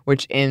Company,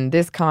 which in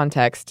this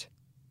context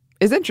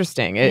is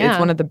interesting. It's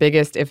one of the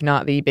biggest, if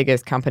not the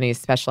biggest, companies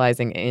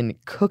specializing in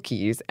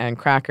cookies and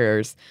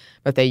crackers,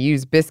 but they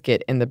use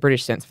biscuit in the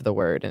British sense of the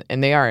word,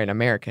 and they are an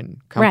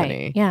American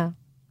company. Right,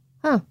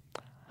 yeah.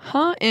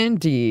 Huh,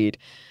 indeed.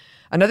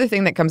 Another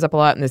thing that comes up a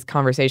lot in this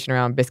conversation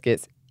around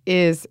biscuits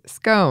is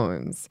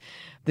scones.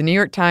 The New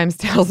York Times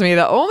tells me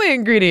the only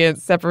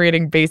ingredients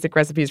separating basic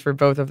recipes for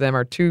both of them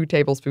are 2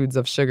 tablespoons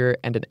of sugar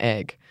and an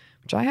egg,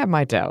 which I have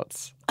my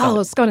doubts.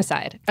 Oh, scone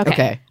aside.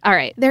 Okay. All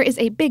right. There is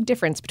a big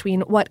difference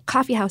between what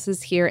coffee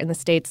houses here in the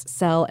States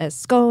sell as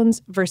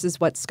scones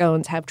versus what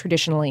scones have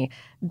traditionally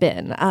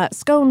been.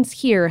 Scones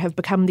here have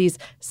become these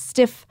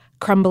stiff,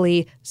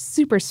 crumbly,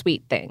 super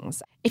sweet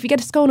things. If you get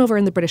a scone over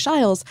in the British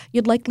Isles,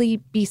 you'd likely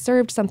be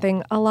served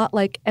something a lot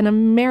like an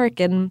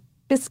American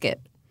biscuit,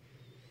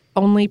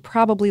 only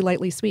probably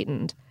lightly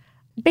sweetened.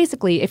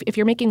 Basically, if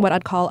you're making what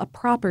I'd call a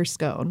proper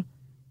scone,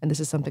 and this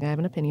is something I have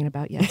an opinion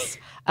about, yes,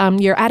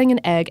 you're adding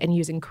an egg and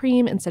using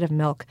cream instead of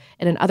milk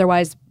in an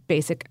otherwise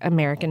basic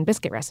American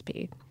biscuit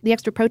recipe. The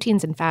extra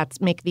proteins and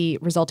fats make the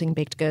resulting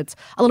baked goods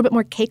a little bit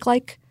more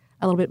cake-like,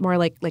 a little bit more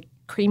like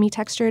creamy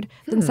textured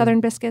than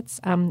Southern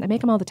biscuits. I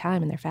make them all the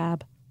time and they're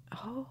fab.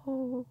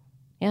 Oh.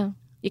 Yeah.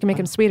 You can make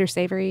them sweet or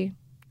savory.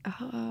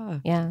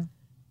 Yeah.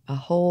 A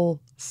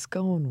whole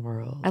scone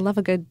world. I love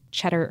a good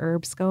cheddar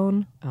herb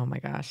scone. Oh my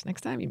gosh.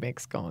 Next time you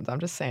make scones, I'm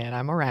just saying,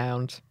 I'm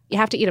around. You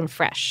have to eat them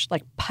fresh,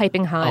 like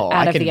piping hot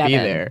out of the oven. I can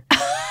be there.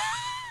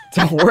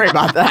 Don't worry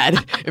about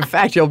that. In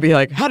fact, you'll be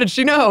like, how did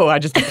she know? I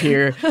just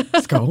appear.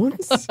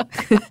 Scones?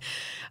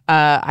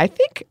 I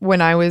think when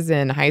I was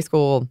in high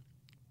school,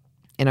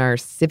 in our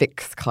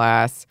civics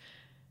class,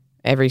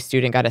 every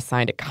student got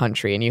assigned a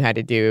country and you had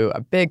to do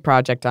a big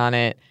project on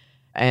it.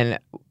 And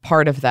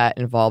part of that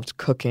involved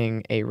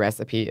cooking a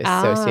recipe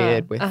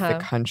associated with the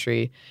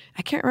country.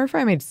 I can't remember if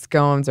I made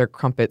scones or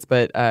crumpets,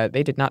 but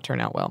they did not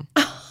turn out well.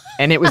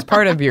 And it was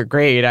part of your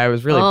grade. I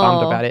was really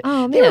bummed about it.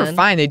 Oh, they were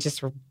fine. They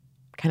just were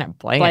kind of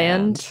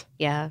bland.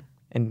 Yeah.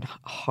 And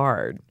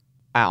hard.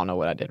 I don't know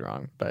what I did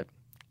wrong, but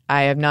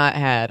I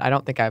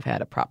don't think I've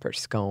had a proper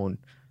scone.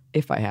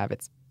 If I have,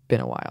 it's been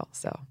a while.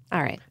 So,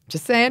 all right.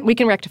 Just saying. We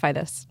can rectify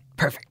this.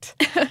 Perfect.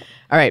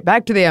 All right,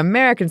 back to the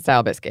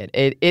American-style biscuit.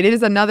 It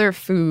is another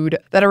food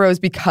that arose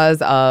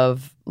because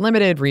of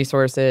limited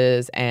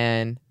resources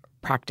and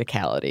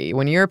practicality.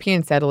 When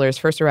European settlers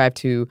first arrived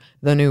to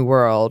the New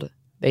World,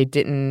 they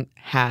didn't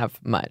have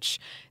much.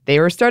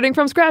 They were starting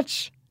from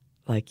scratch,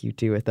 like you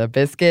do with a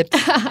biscuit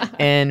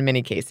in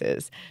many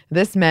cases.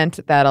 This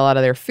meant that a lot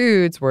of their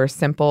foods were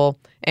simple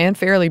and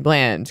fairly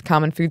bland.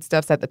 Common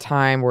foodstuffs at the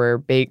time were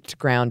baked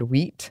ground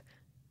wheat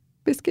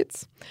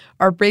biscuits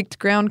or baked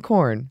ground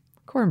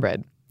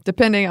cornbread,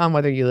 depending on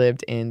whether you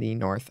lived in the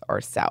North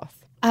or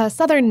South.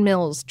 Southern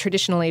mills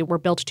traditionally were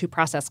built to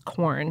process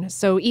corn.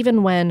 So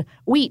even when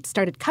wheat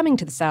started coming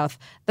to the South,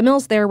 the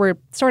mills there were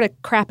sort of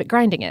crap at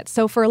grinding it.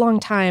 So for a long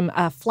time,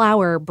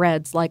 flour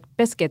breads like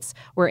biscuits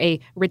were a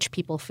rich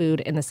people food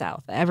in the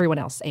South. Everyone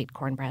else ate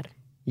cornbread.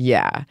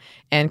 Yeah.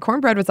 And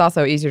cornbread was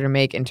also easier to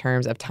make in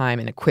terms of time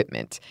and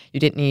equipment. You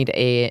didn't need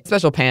a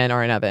special pan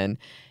or an oven.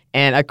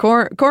 And a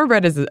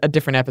cornbread is a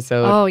different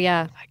episode. Oh,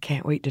 yeah. I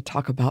can't wait to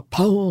talk about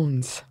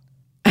pones.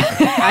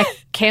 I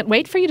can't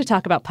wait for you to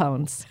talk about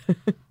pones.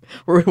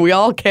 We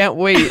all can't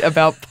wait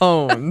about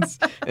pones.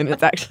 And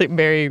it's actually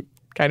very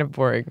kind of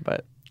boring,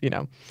 but, you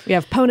know. We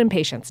have pone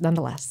impatience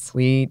nonetheless.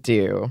 We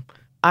do.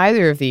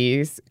 Either of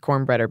these,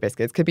 cornbread or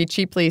biscuits, could be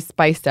cheaply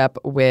spiced up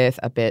with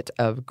a bit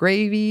of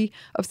gravy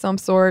of some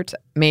sort,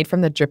 made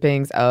from the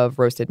drippings of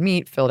roasted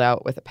meat, filled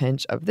out with a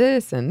pinch of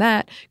this and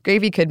that.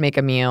 Gravy could make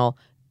a meal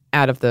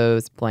out of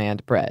those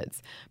bland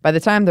breads. By the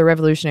time the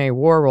Revolutionary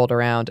War rolled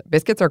around,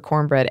 biscuits or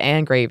cornbread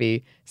and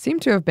gravy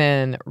seemed to have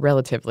been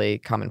relatively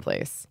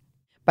commonplace.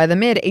 By the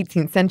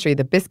mid-18th century,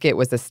 the biscuit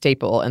was a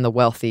staple in the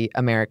wealthy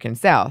American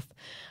South.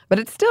 But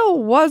it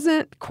still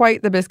wasn't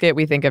quite the biscuit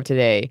we think of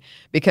today.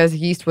 Because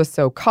yeast was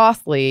so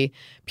costly,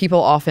 people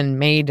often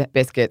made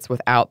biscuits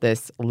without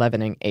this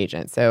leavening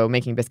agent. So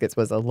making biscuits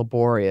was a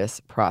laborious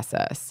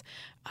process.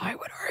 I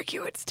would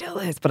argue it still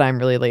is, but I'm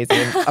really lazy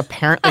and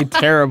apparently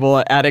terrible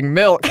at adding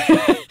milk.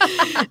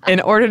 In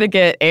order to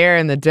get air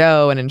in the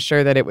dough and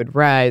ensure that it would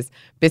rise,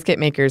 biscuit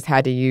makers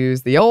had to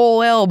use the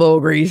old elbow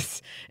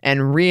grease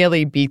and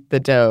really beat the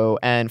dough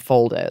and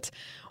fold it.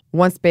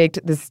 Once baked,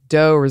 this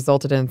dough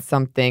resulted in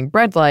something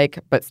bread-like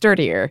but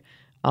sturdier.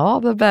 All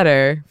the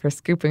better for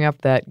scooping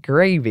up that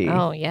gravy.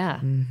 Oh, yeah.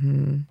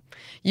 Mm-hmm.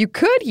 You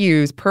could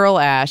use pearl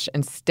ash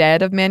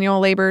instead of manual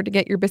labor to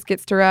get your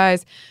biscuits to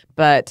rise,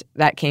 but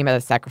that came at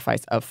a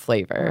sacrifice of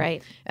flavor.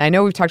 Right. And I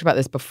know we've talked about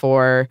this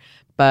before,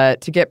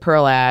 but to get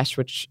pearl ash,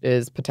 which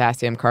is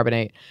potassium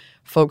carbonate,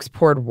 folks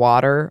poured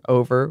water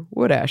over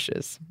wood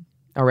ashes.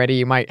 Already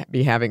you might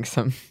be having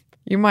some...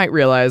 You might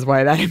realize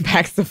why that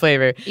impacts the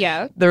flavor.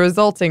 Yeah. The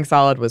resulting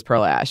solid was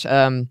pearl ash.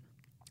 A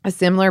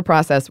similar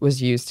process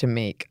was used to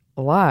make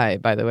lye,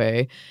 by the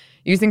way.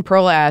 Using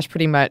pearl ash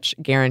pretty much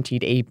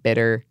guaranteed a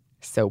bitter,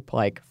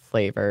 soap-like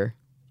flavor,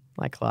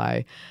 like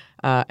lye.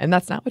 And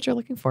that's not what you're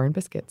looking for in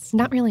biscuits.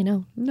 Not really,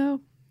 no.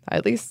 No,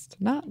 at least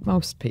not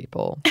most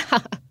people.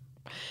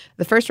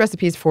 The first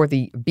recipes for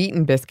the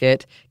beaten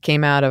biscuit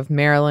came out of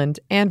Maryland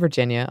and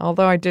Virginia,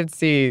 although I did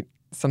see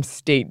some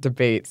state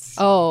debates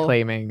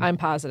claiming. I'm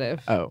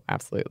positive. Oh,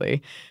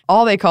 absolutely.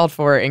 All they called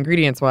for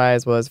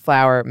ingredients-wise was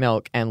flour,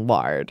 milk, and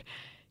lard.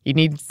 You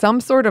need some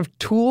sort of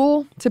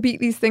tool to beat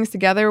these things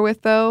together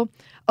with, though.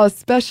 A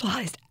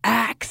specialized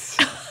axe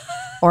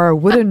or a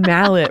wooden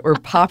mallet were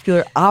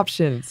popular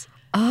options.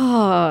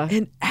 Oh.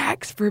 An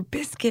axe for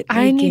biscuit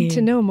making. I need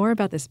to know more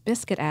about this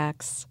biscuit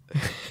axe.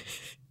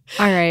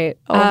 All right.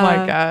 Oh,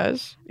 my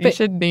gosh. You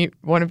should meet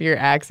one of your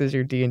axes,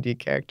 your D&D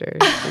character.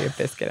 Be a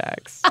biscuit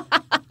axe.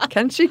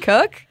 Can she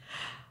cook?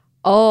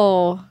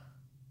 Oh,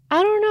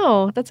 I don't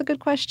know. That's a good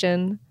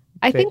question.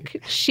 I think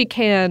she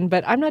can,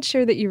 but I'm not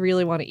sure that you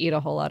really want to eat a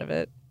whole lot of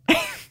it.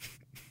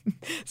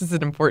 This is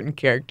an important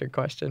character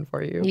question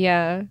for you.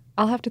 Yeah,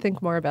 I'll have to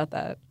think more about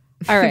that.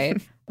 All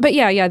right. But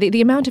yeah,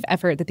 the amount of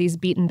effort that these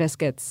beaten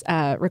biscuits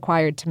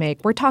required to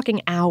make, we're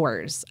talking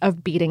hours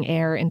of beating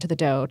air into the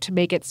dough to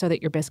make it so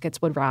that your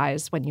biscuits would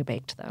rise when you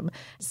baked them.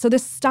 So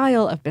this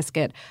style of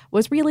biscuit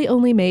was really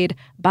only made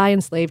by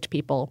enslaved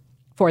people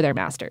for their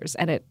masters,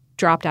 and it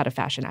dropped out of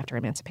fashion after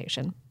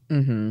emancipation.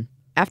 Mm-hmm.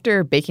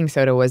 After baking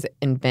soda was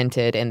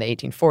invented in the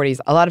 1840s,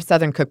 a lot of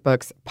Southern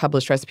cookbooks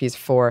published recipes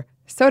for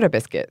soda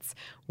biscuits,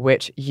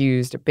 which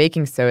used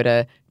baking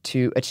soda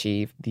to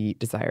achieve the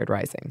desired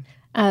rising.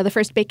 The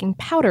first baking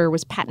powder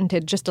was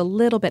patented just a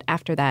little bit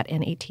after that in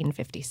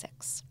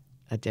 1856.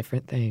 A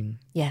different thing.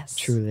 Yes.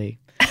 Truly.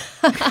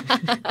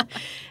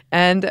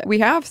 And we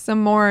have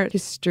some more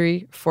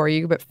history for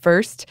you, but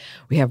first,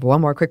 we have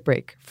one more quick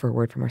break for a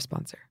word from our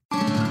sponsor.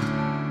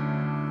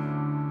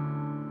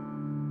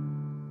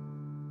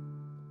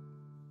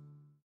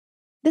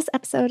 This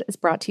episode is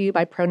brought to you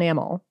by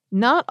Pronamel.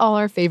 Not all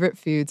our favorite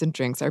foods and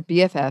drinks are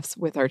BFFs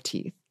with our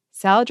teeth.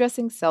 Salad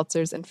dressings,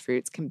 seltzers, and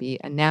fruits can be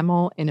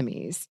enamel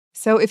enemies.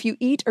 So if you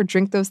eat or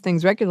drink those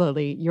things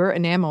regularly, your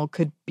enamel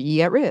could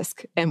be at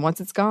risk. And once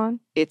it's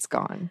gone, it's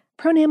gone.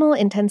 Pronamel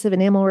Intensive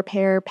Enamel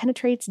Repair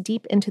penetrates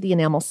deep into the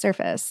enamel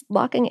surface,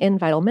 locking in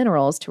vital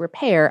minerals to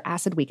repair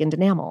acid-weakened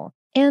enamel.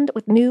 And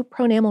with new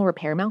Pronamel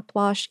Repair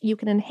mouthwash, you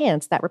can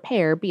enhance that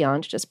repair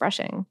beyond just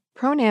brushing.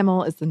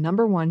 Pronamel is the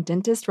 #1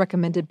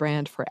 dentist-recommended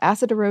brand for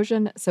acid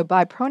erosion, so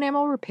buy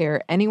Pronamel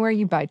Repair anywhere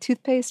you buy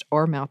toothpaste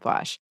or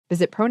mouthwash.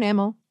 Visit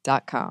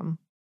pronamel.com.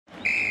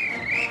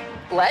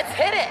 Let's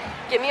hit it.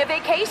 Give me a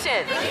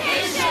vacation.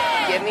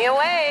 Give me a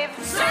wave.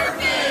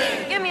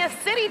 Surfing. Give me a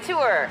city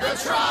tour.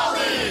 The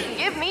trolley.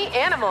 Give me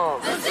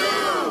animals. The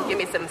zoo. Give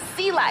me some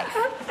sea life.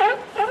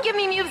 Give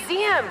me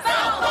museums.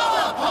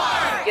 Balboa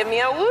Park. Give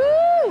me a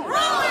woo.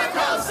 Roller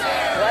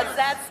coaster. What's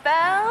that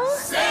spell?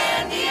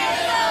 San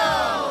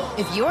Diego.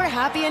 If you're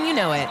happy and you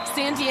know it,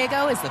 San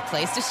Diego is the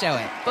place to show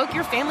it. Book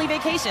your family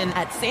vacation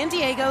at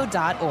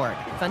sandiego.org.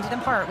 Funded in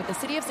part with the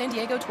City of San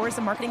Diego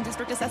Tourism Marketing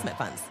District Assessment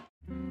Funds.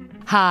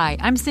 Hi,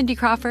 I'm Cindy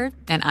Crawford,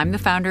 and I'm the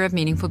founder of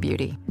Meaningful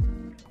Beauty.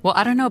 Well,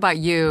 I don't know about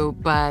you,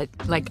 but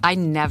I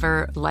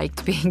never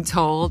liked being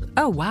told,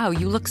 oh, wow,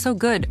 you look so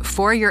good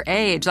for your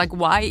age.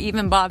 Why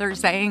even bother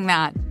saying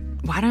that?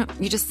 Why don't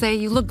you just say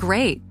you look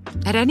great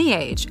at any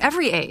age,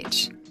 every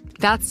age?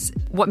 That's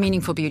what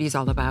Meaningful Beauty is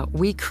all about.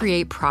 We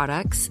create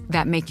products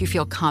that make you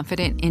feel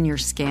confident in your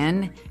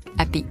skin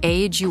at the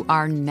age you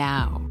are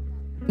now.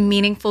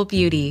 Meaningful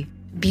Beauty.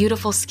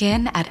 Beautiful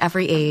skin at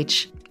every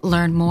age.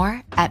 Learn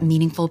more at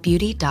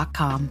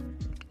meaningfulbeauty.com.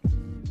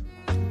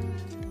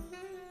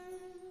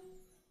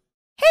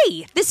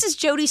 Hey, this is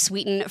Jodie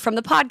Sweetin from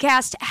the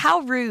podcast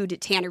How Rude,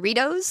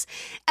 Tanneritos.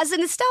 As a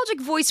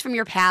nostalgic voice from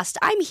your past,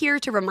 I'm here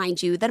to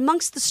remind you that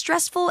amongst the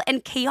stressful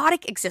and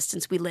chaotic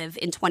existence we live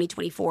in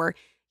 2024,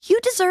 you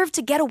deserve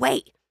to get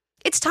away.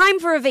 It's time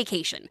for a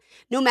vacation,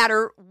 no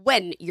matter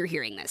when you're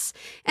hearing this.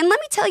 And let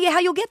me tell you how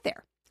you'll get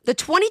there. The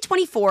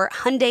 2024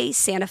 Hyundai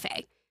Santa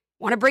Fe.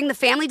 Want to bring the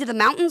family to the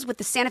mountains with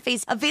the Santa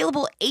Fe's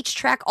available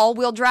H-Track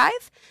all-wheel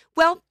drive?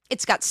 Well,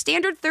 it's got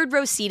standard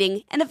third-row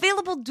seating and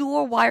available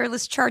dual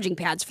wireless charging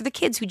pads for the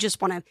kids who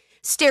just want to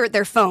stare at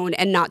their phone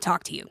and not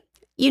talk to you.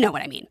 You know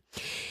what I mean.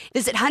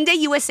 Visit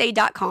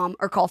HyundaiUSA.com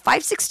or call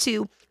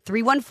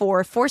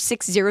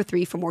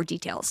 562-314-4603 for more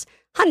details.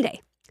 Hyundai,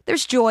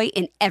 there's joy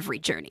in every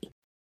journey.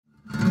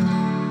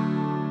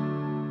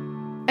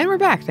 And we're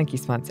back. Thank you,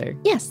 sponsor.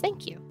 Yes,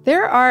 thank you.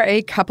 There are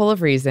a couple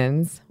of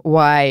reasons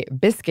why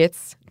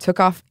biscuits took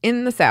off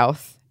in the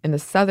South, in the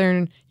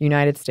southern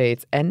United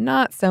States, and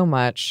not so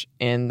much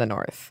in the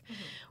North.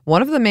 Mm-hmm.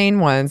 One of the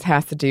main ones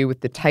has to do with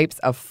the types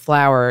of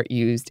flour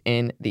used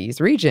in these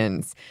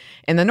regions.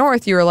 In the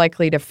North, you are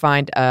likely to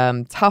find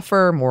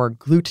tougher, more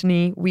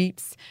gluten-y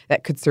wheats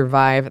that could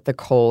survive the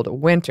cold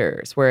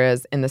winters,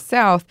 whereas in the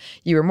South,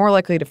 you are more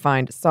likely to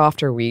find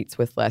softer wheats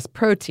with less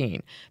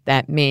protein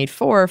that made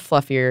for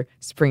fluffier,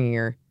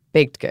 springier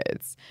baked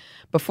goods.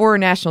 Before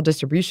national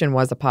distribution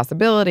was a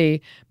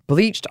possibility,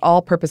 bleached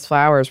all-purpose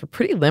flours were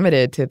pretty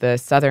limited to the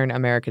southern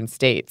American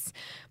states.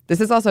 This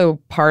is also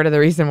part of the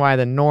reason why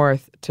the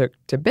North took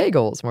to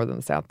bagels more than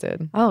the South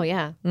did. Oh,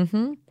 yeah.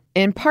 Mm-hmm.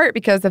 In part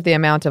because of the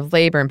amount of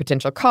labor and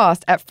potential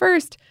cost. At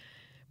first,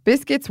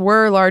 biscuits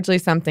were largely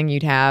something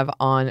you'd have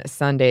on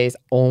Sundays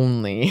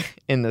only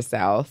in the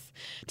South.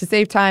 To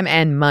save time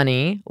and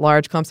money,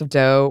 large clumps of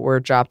dough were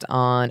dropped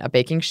on a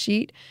baking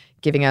sheet,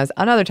 giving us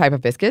another type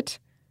of biscuit,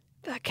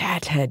 the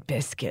cathead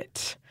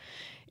biscuit.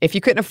 If you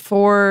couldn't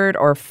afford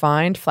or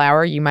find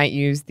flour, you might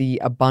use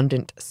the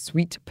abundant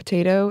sweet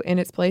potato in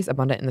its place,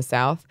 abundant in the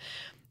South.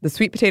 The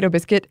sweet potato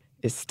biscuit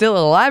is still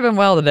alive and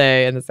well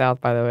today in the South,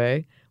 by the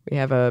way. We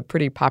have a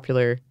pretty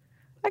popular,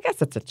 I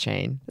guess it's a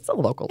chain. It's a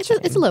local chain.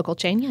 It's a local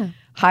chain, yeah.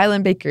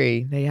 Highland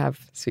Bakery, they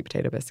have sweet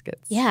potato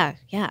biscuits. Yeah.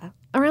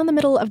 Around the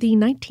middle of the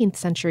 19th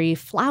century,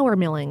 flour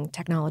milling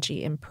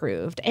technology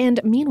improved. And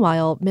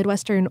meanwhile,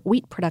 Midwestern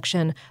wheat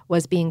production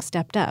was being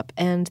stepped up.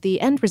 And the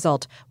end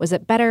result was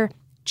that better,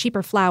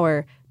 cheaper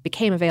flour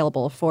became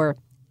available for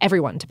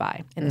everyone to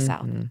buy in the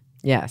South.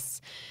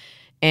 Yes.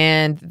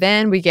 And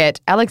then we get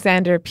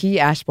Alexander P.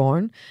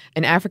 Ashbourne,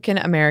 an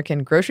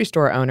African-American grocery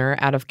store owner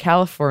out of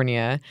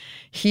California.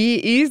 He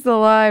eased the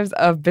lives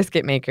of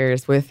biscuit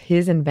makers with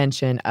his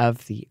invention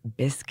of the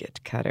biscuit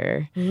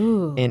cutter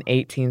in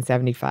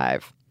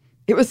 1875.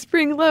 It was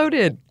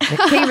spring-loaded.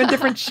 It came in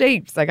different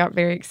shapes. I got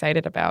very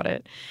excited about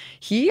it.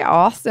 He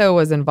also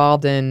was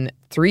involved in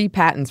 3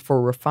 patents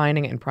for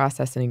refining and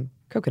processing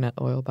coconut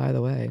oil, by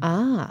the way.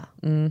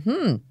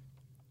 Mm-hmm.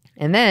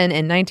 And then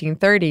in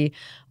 1930,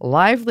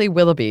 Lively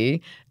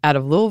Willoughby out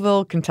of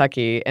Louisville,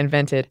 Kentucky,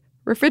 invented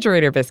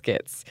refrigerator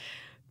biscuits.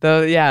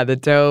 The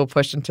dough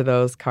pushed into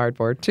those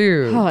cardboard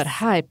tubes. Oh, at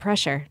high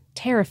pressure.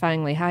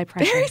 Terrifyingly high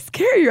pressure. Very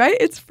scary, right?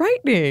 It's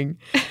frightening.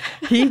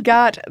 He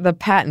got the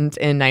patent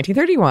in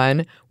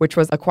 1931, which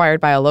was acquired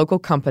by a local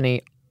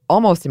company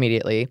almost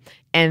immediately,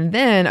 and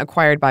then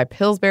acquired by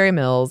Pillsbury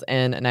Mills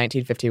in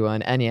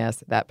 1951. And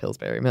yes, that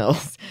Pillsbury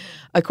Mills.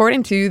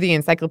 According to the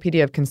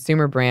Encyclopedia of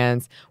Consumer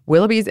Brands,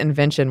 Willoughby's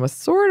invention was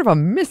sort of a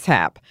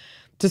mishap.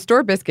 To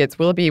store biscuits,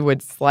 Willoughby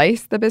would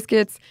slice the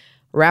biscuits,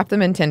 wrap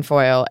them in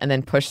tinfoil, and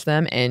then push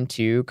them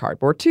into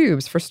cardboard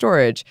tubes for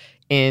storage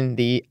in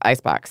the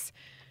icebox.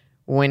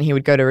 When he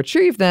would go to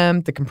retrieve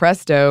them, the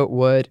compressed dough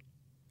would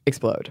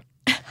explode.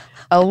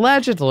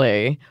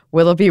 Allegedly,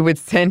 Willoughby would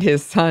send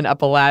his son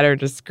up a ladder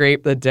to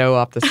scrape the dough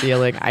off the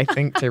ceiling, I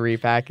think to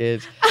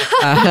repackage.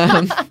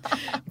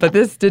 But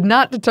this did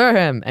not deter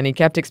him, and he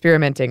kept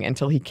experimenting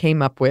until he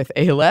came up with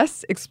a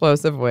less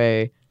explosive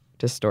way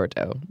to store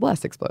dough.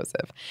 Less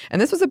explosive.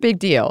 And this was a big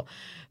deal.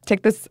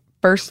 Take this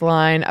first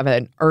line of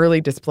an early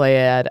display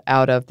ad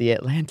out of the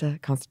Atlanta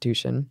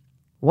Constitution.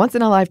 Once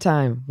in a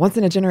lifetime, once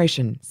in a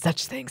generation,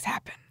 such things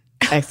happen.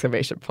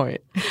 Exclamation point.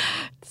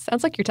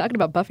 Sounds like you're talking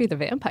about Buffy the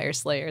Vampire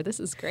Slayer. This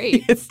is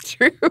great. It's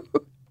true.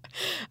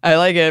 I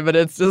like it, but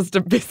it's just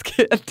a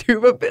biscuit, a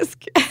tube of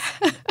biscuits.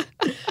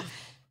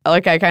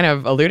 Like I kind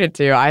of alluded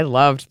to, I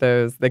loved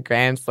the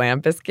Grand Slam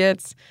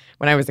biscuits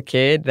when I was a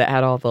kid that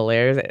had all the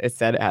layers. It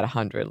said it had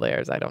 100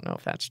 layers. I don't know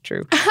if that's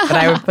true. But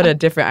I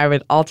would I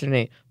would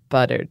alternate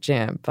butter,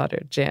 jam.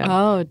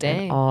 Oh,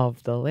 dang. And all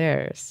of the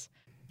layers.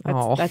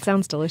 That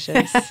sounds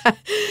delicious.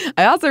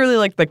 I also really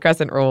like the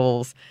crescent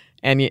rolls.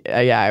 And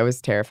I was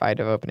terrified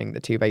of opening the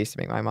tube. I used to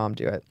make my mom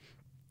do it.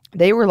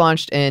 They were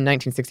launched in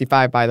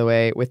 1965, by the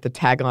way, with the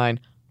tagline,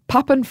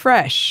 Poppin'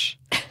 Fresh.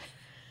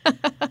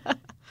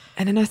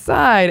 And an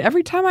aside,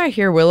 every time I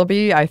hear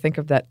Willoughby, I think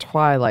of that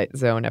Twilight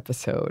Zone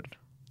episode.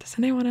 Does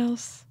anyone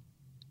else?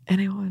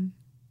 Anyone?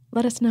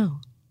 Let us know.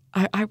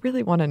 I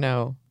really want to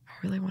know.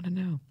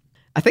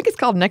 I think it's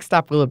called Next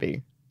Stop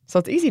Willoughby. So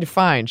it's easy to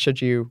find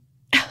should you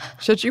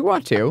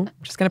want to.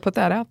 I'm just going to put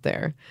that out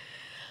there.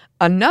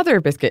 Another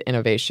biscuit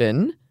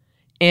innovation.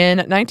 In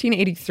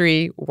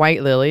 1983,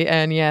 White Lily,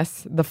 and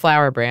yes, the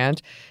flour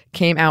brand,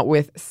 came out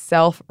with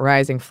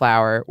self-rising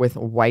flour with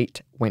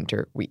white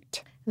winter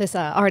wheat. This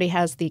already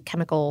has the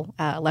chemical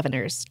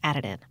leaveners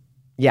added in.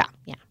 Yeah.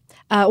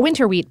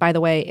 Winter wheat, by the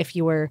way, if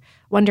you were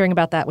wondering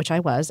about that, which I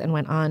was, and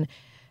went on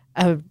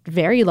a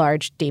very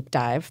large deep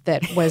dive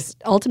that was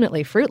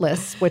ultimately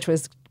fruitless, which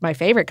was my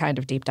favorite kind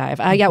of deep dive.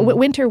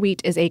 Winter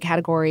wheat is a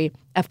category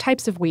of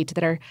types of wheat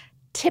that are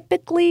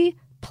typically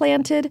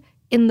planted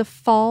in the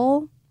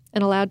fall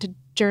and allowed to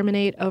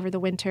germinate over the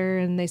winter,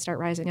 and they start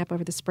rising up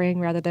over the spring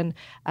rather than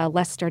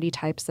less sturdy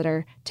types that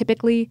are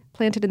typically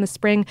planted in the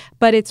spring.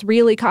 But it's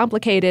really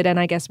complicated, and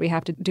I guess we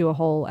have to do a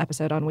whole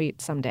episode on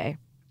wheat someday.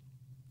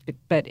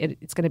 But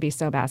it's going to be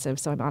so massive,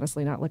 so I'm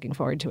honestly not looking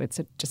forward to it,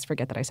 so just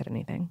forget that I said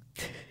anything.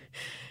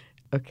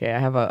 Okay, I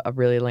have a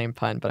really lame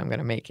pun, but I'm going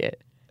to make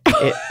it.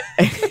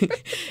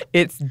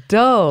 It's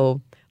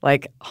dough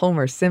like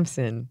Homer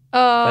Simpson,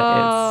 but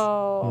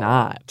it's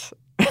not.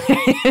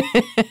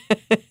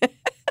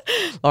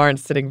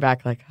 Lauren's sitting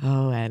back like,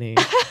 oh, Annie.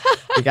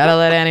 You got to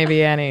let Annie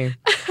be Annie.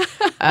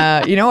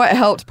 You know what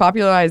helped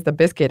popularize the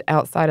biscuit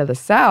outside of the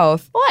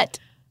South? What?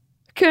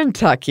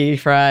 Kentucky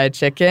Fried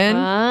Chicken,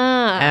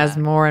 as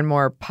more and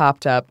more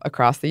popped up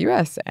across the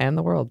U.S. and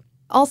the world.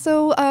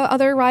 Also,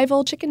 other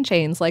rival chicken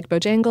chains like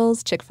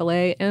Bojangles,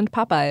 Chick-fil-A, and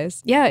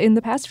Popeyes. Yeah, in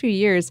the past few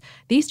years,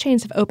 these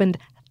chains have opened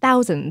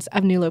thousands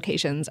of new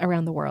locations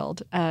around the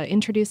world,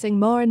 introducing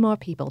more and more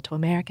people to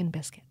American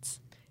biscuits.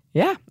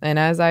 Yeah, and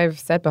as I've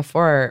said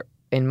before,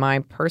 in my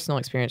personal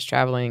experience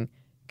traveling,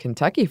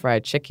 Kentucky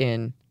Fried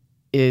Chicken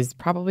is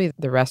probably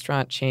the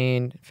restaurant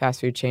chain,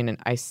 fast food chain, and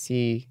I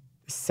see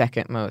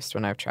second most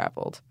when I've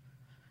traveled.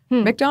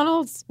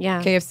 McDonald's,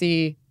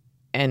 KFC,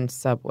 and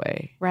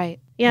Subway. Right.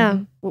 Yeah.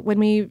 Mm-hmm. When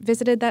we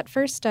visited that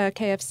first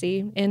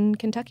KFC in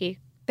Kentucky,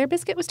 their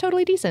biscuit was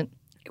totally decent.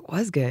 It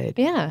was good.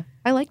 Yeah,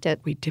 I liked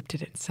it. We dipped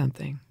it in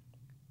something.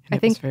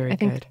 And it was very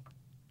good.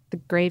 The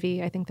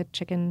gravy, I think the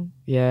chicken.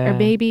 Yeah. Or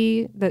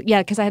maybe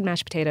because I had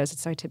mashed potatoes,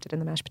 so I tipped it in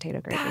the mashed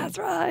potato gravy. That's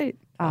right.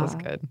 That was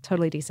good.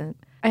 Totally decent.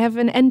 I have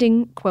an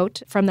ending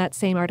quote from that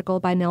same article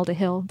by Nelda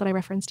Hill that I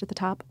referenced at the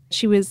top.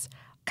 She was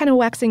kind of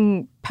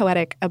waxing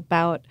poetic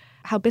about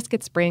how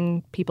biscuits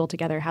bring people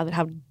together, how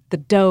the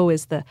dough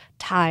is the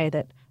tie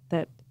that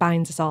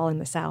binds us all in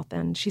the South.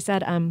 And she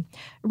said,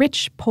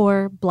 rich,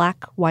 poor,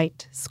 black,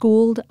 white,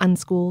 schooled,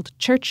 unschooled,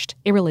 churched,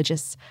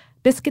 irreligious,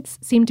 biscuits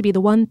seem to be the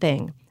one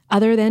thing,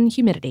 other than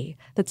humidity,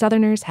 that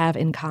Southerners have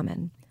in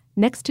common.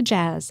 Next to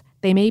jazz,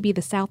 they may be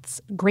the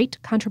South's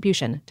great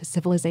contribution to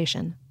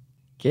civilization.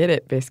 Get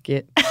it,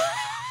 Biscuit.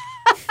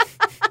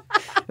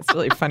 It's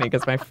really funny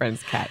because my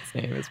friend's cat's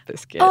name is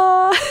Biscuit.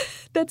 Oh,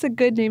 that's a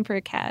good name for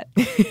a cat.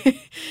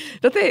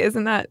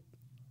 Isn't that?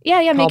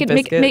 Yeah,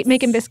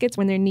 making biscuits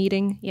when they're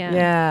kneading. Yeah.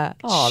 Yeah.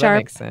 Oh, that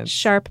makes sense.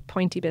 Sharp,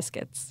 pointy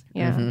biscuits.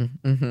 Yeah.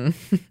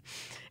 Mm-hmm.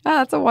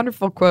 That's a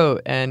wonderful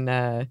quote. And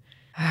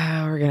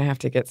we're going to have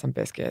to get some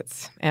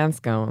biscuits and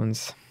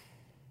scones.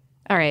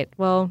 All right.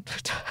 Well,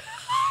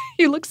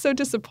 you look so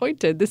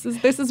disappointed. This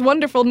is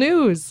wonderful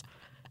news.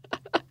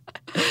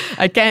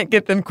 I can't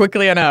get them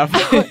quickly enough.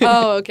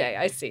 Oh, okay.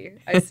 I see.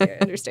 I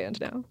understand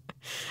now.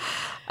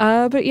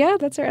 But yeah,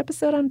 that's our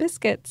episode on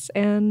biscuits.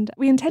 And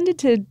we intended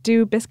to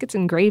do biscuits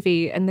and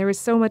gravy, and there was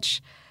so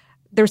much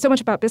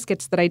about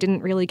biscuits that I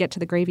didn't really get to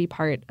the gravy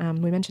part.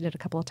 We mentioned it a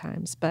couple of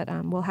times, but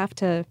we'll have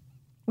to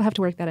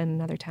work that in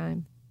another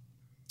time.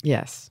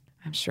 Yes,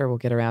 I'm sure we'll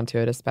get around to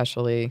it,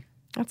 especially.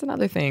 That's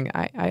another thing.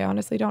 I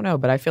honestly don't know,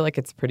 but I feel like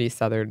it's pretty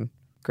Southern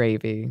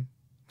gravy.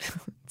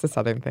 It's a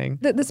Southern thing.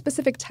 The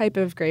specific type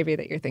of gravy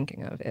that you're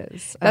thinking of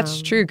is.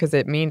 That's true, because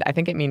I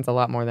think it means a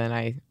lot more than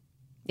I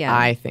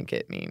think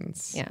it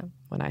means. Yeah.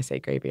 When I say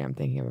gravy, I'm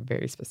thinking of a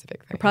very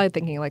specific thing. You're probably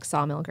thinking like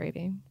sawmill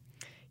gravy.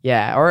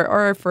 Yeah,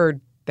 or for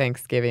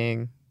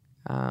Thanksgiving.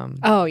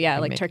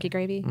 Like turkey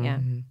gravy? Mm-hmm. Yeah.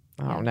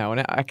 Oh, no.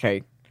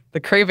 Okay. The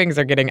cravings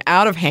are getting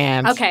out of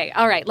hand. Okay,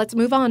 all right. Let's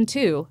move on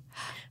to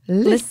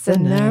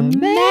Listener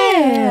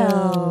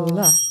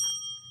Mail.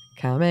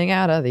 Coming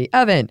out of the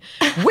oven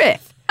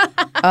with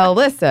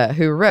Alyssa,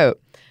 who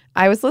wrote,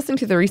 I was listening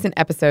to the recent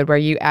episode where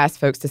you asked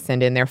folks to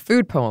send in their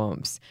food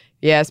poems.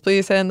 Yes,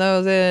 please send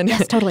those in.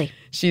 Yes, totally.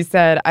 She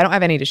said, I don't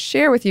have any to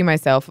share with you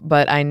myself,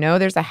 but I know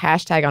there's a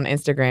hashtag on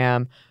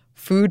Instagram,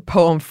 Food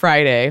Poem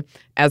Friday,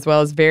 as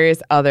well as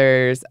various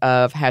others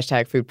of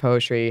hashtag food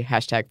poetry,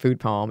 hashtag food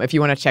poem, if you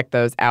want to check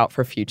those out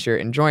for future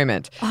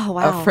enjoyment. Oh,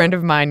 wow. A friend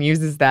of mine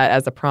uses that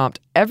as a prompt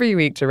every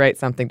week to write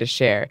something to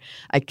share.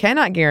 I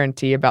cannot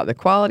guarantee about the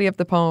quality of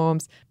the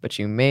poems, but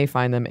you may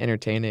find them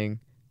entertaining.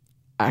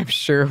 I'm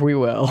sure we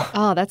will.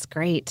 Oh, that's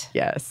great.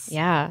 Yes.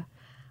 Yeah.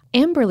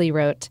 Amberly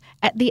wrote,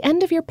 at the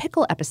end of your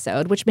pickle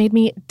episode, which made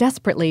me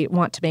desperately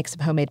want to make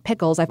some homemade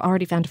pickles, I've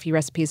already found a few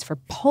recipes for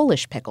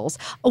Polish pickles.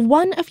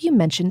 One of you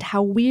mentioned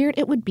how weird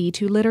it would be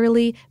to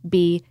literally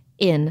be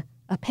in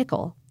a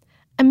pickle.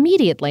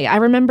 Immediately, I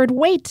remembered,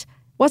 wait,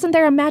 wasn't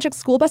there a Magic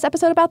School Bus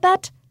episode about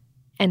that?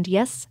 And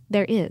yes,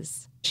 there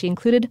is. She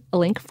included a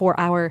link for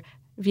our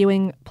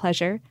viewing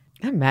pleasure.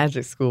 That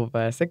Magic School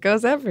Bus, it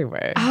goes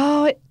everywhere.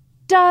 Oh, it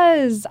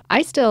does.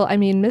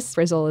 Miss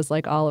Frizzle is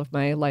like all of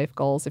my life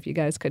goals, if you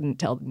guys couldn't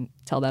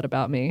tell that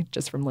about me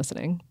just from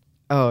listening.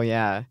 Oh,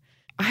 yeah.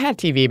 I had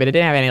TV, but it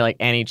didn't have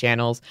any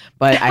channels.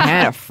 But I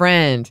had a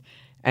friend,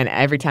 and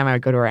every time I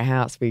would go to her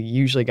house, we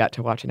usually got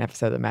to watch an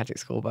episode of the Magic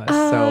School Bus.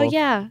 Oh,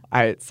 yeah.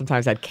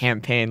 Sometimes I'd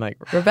campaign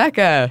like,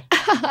 Rebecca,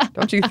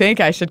 don't you think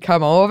I should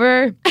come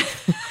over?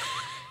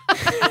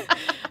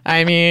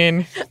 I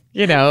mean,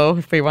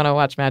 if we want to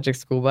watch Magic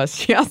School Bus.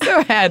 She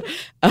also had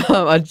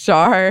a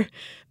jar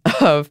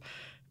of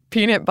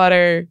peanut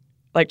butter,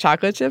 like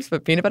chocolate chips,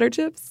 but peanut butter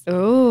chips.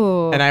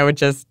 Ooh. And I would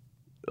just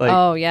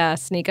oh, yeah,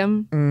 sneak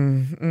them.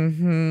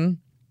 Mm-hmm.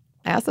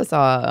 I also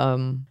saw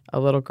a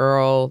little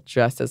girl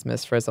dressed as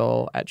Miss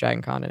Frizzle at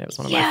Dragon Con, and it was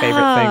one of my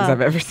favorite things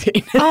I've ever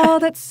seen. Oh,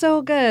 that's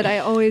so good.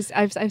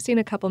 I've seen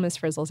a couple Miss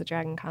Frizzles at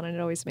Dragon Con, and it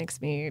always makes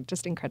me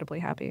just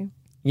incredibly happy.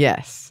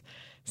 Yes.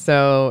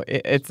 So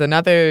it's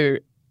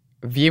another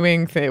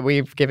viewing thing.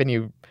 We've given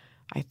you,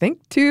 I think,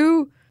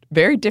 2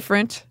 very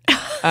different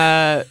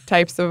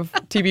types of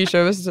TV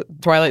shows,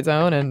 Twilight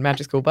Zone and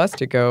Magic School Bus,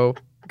 to go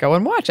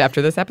and watch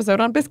after this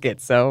episode on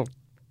biscuits. So,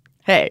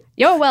 hey.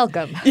 You're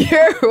welcome.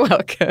 You're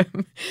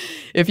welcome.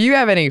 If you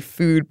have any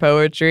food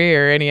poetry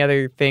or any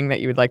other thing that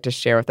you would like to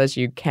share with us,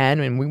 you can,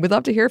 and we would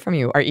love to hear from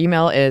you. Our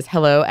email is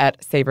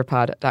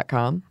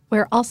hello@savorpod.com.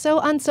 We're also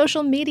on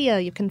social media.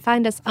 You can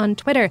find us on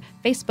Twitter,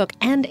 Facebook,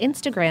 and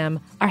Instagram.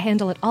 Our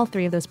handle at all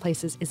 3 of those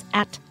places is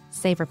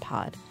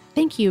 @SavorPod.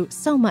 Thank you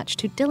so much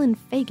to Dylan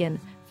Fagan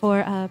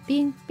for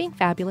being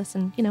fabulous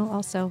and,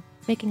 also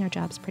making our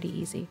jobs pretty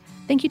easy.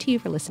 Thank you to you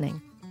for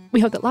listening. We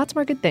hope that lots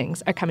more good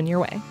things are coming your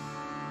way.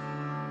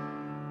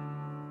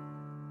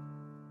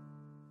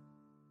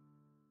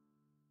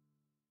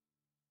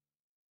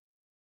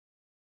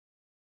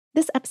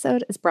 This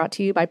episode is brought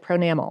to you by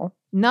Pronamel.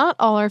 Not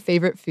all our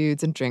favorite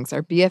foods and drinks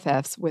are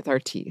BFFs with our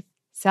teeth.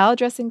 Salad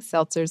dressings,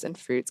 seltzers, and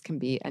fruits can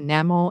be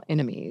enamel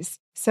enemies.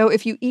 So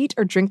if you eat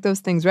or drink those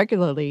things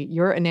regularly,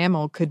 your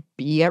enamel could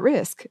be at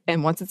risk.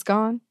 And once it's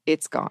gone,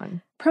 it's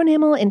gone.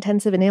 Pronamel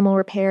Intensive Enamel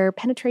Repair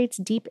penetrates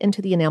deep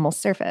into the enamel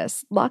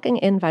surface, locking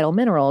in vital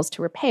minerals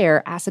to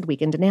repair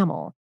acid-weakened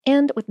enamel.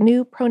 And with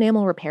new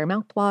Pronamel Repair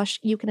mouthwash,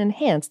 you can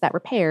enhance that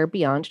repair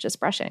beyond just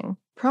brushing.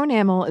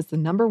 Pronamel is the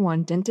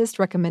 #1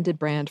 dentist-recommended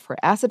brand for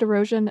acid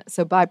erosion,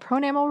 so buy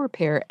Pronamel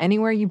Repair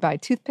anywhere you buy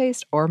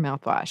toothpaste or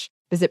mouthwash.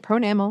 Visit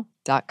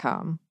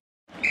pronamel.com.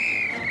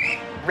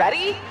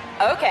 Ready?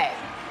 Okay.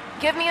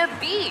 Give me a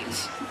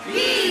beach.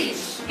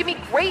 Beach. Give me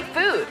great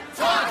food.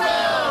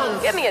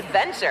 Tacos. Give me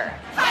adventure.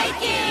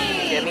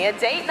 Hiking. Give me a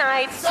date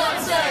night.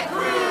 Sunset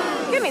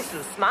cruise. Give me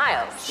some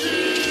smiles.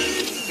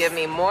 Cheese. Give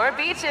me more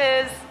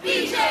beaches.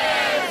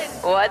 Beaches.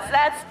 What's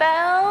that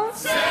spell?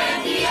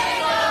 San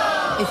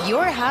Diego. If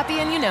you're happy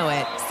and you know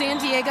it, San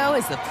Diego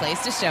is the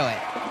place to show it.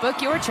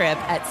 Book your trip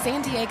at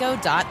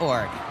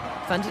sandiego.org.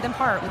 Funded in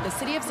part with the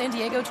City of San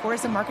Diego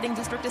Tourism Marketing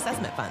District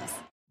Assessment Funds.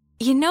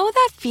 You know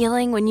that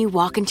feeling when you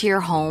walk into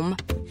your home,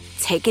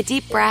 take a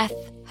deep breath,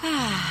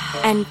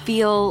 and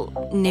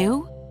feel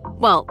new?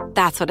 Well,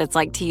 that's what it's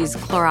like to use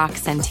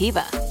Clorox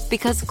Scentiva.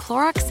 Because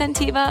Clorox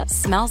Scentiva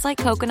smells like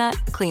coconut,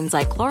 cleans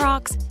like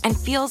Clorox, and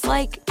feels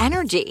like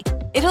energy.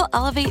 It'll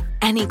elevate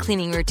any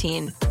cleaning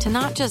routine to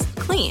not just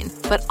clean,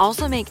 but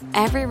also make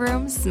every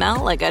room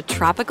smell like a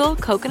tropical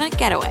coconut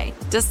getaway.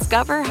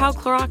 Discover how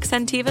Clorox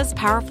Scentiva's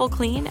powerful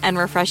clean and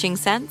refreshing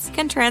scents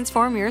can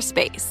transform your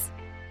space.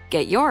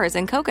 Get yours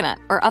in coconut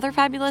or other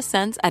fabulous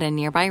scents at a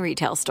nearby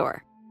retail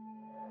store.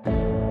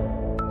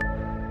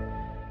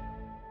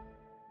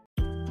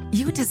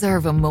 You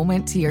deserve a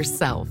moment to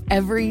yourself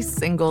every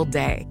single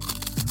day.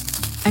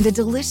 And a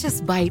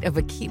delicious bite of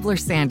a Keebler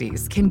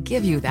Sandies can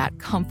give you that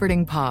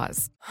comforting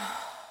pause.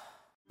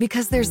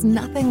 Because there's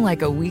nothing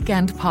like a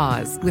weekend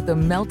pause with the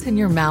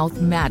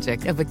melt-in-your-mouth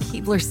magic of a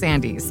Keebler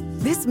Sandies.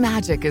 This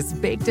magic is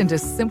baked into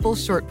simple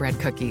shortbread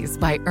cookies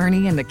by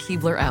Ernie and the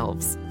Keebler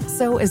Elves.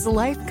 So as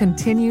life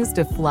continues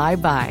to fly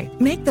by,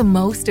 make the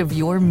most of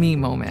your me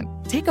moment.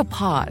 Take a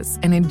pause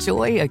and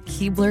enjoy a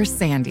Keebler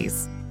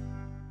Sandies.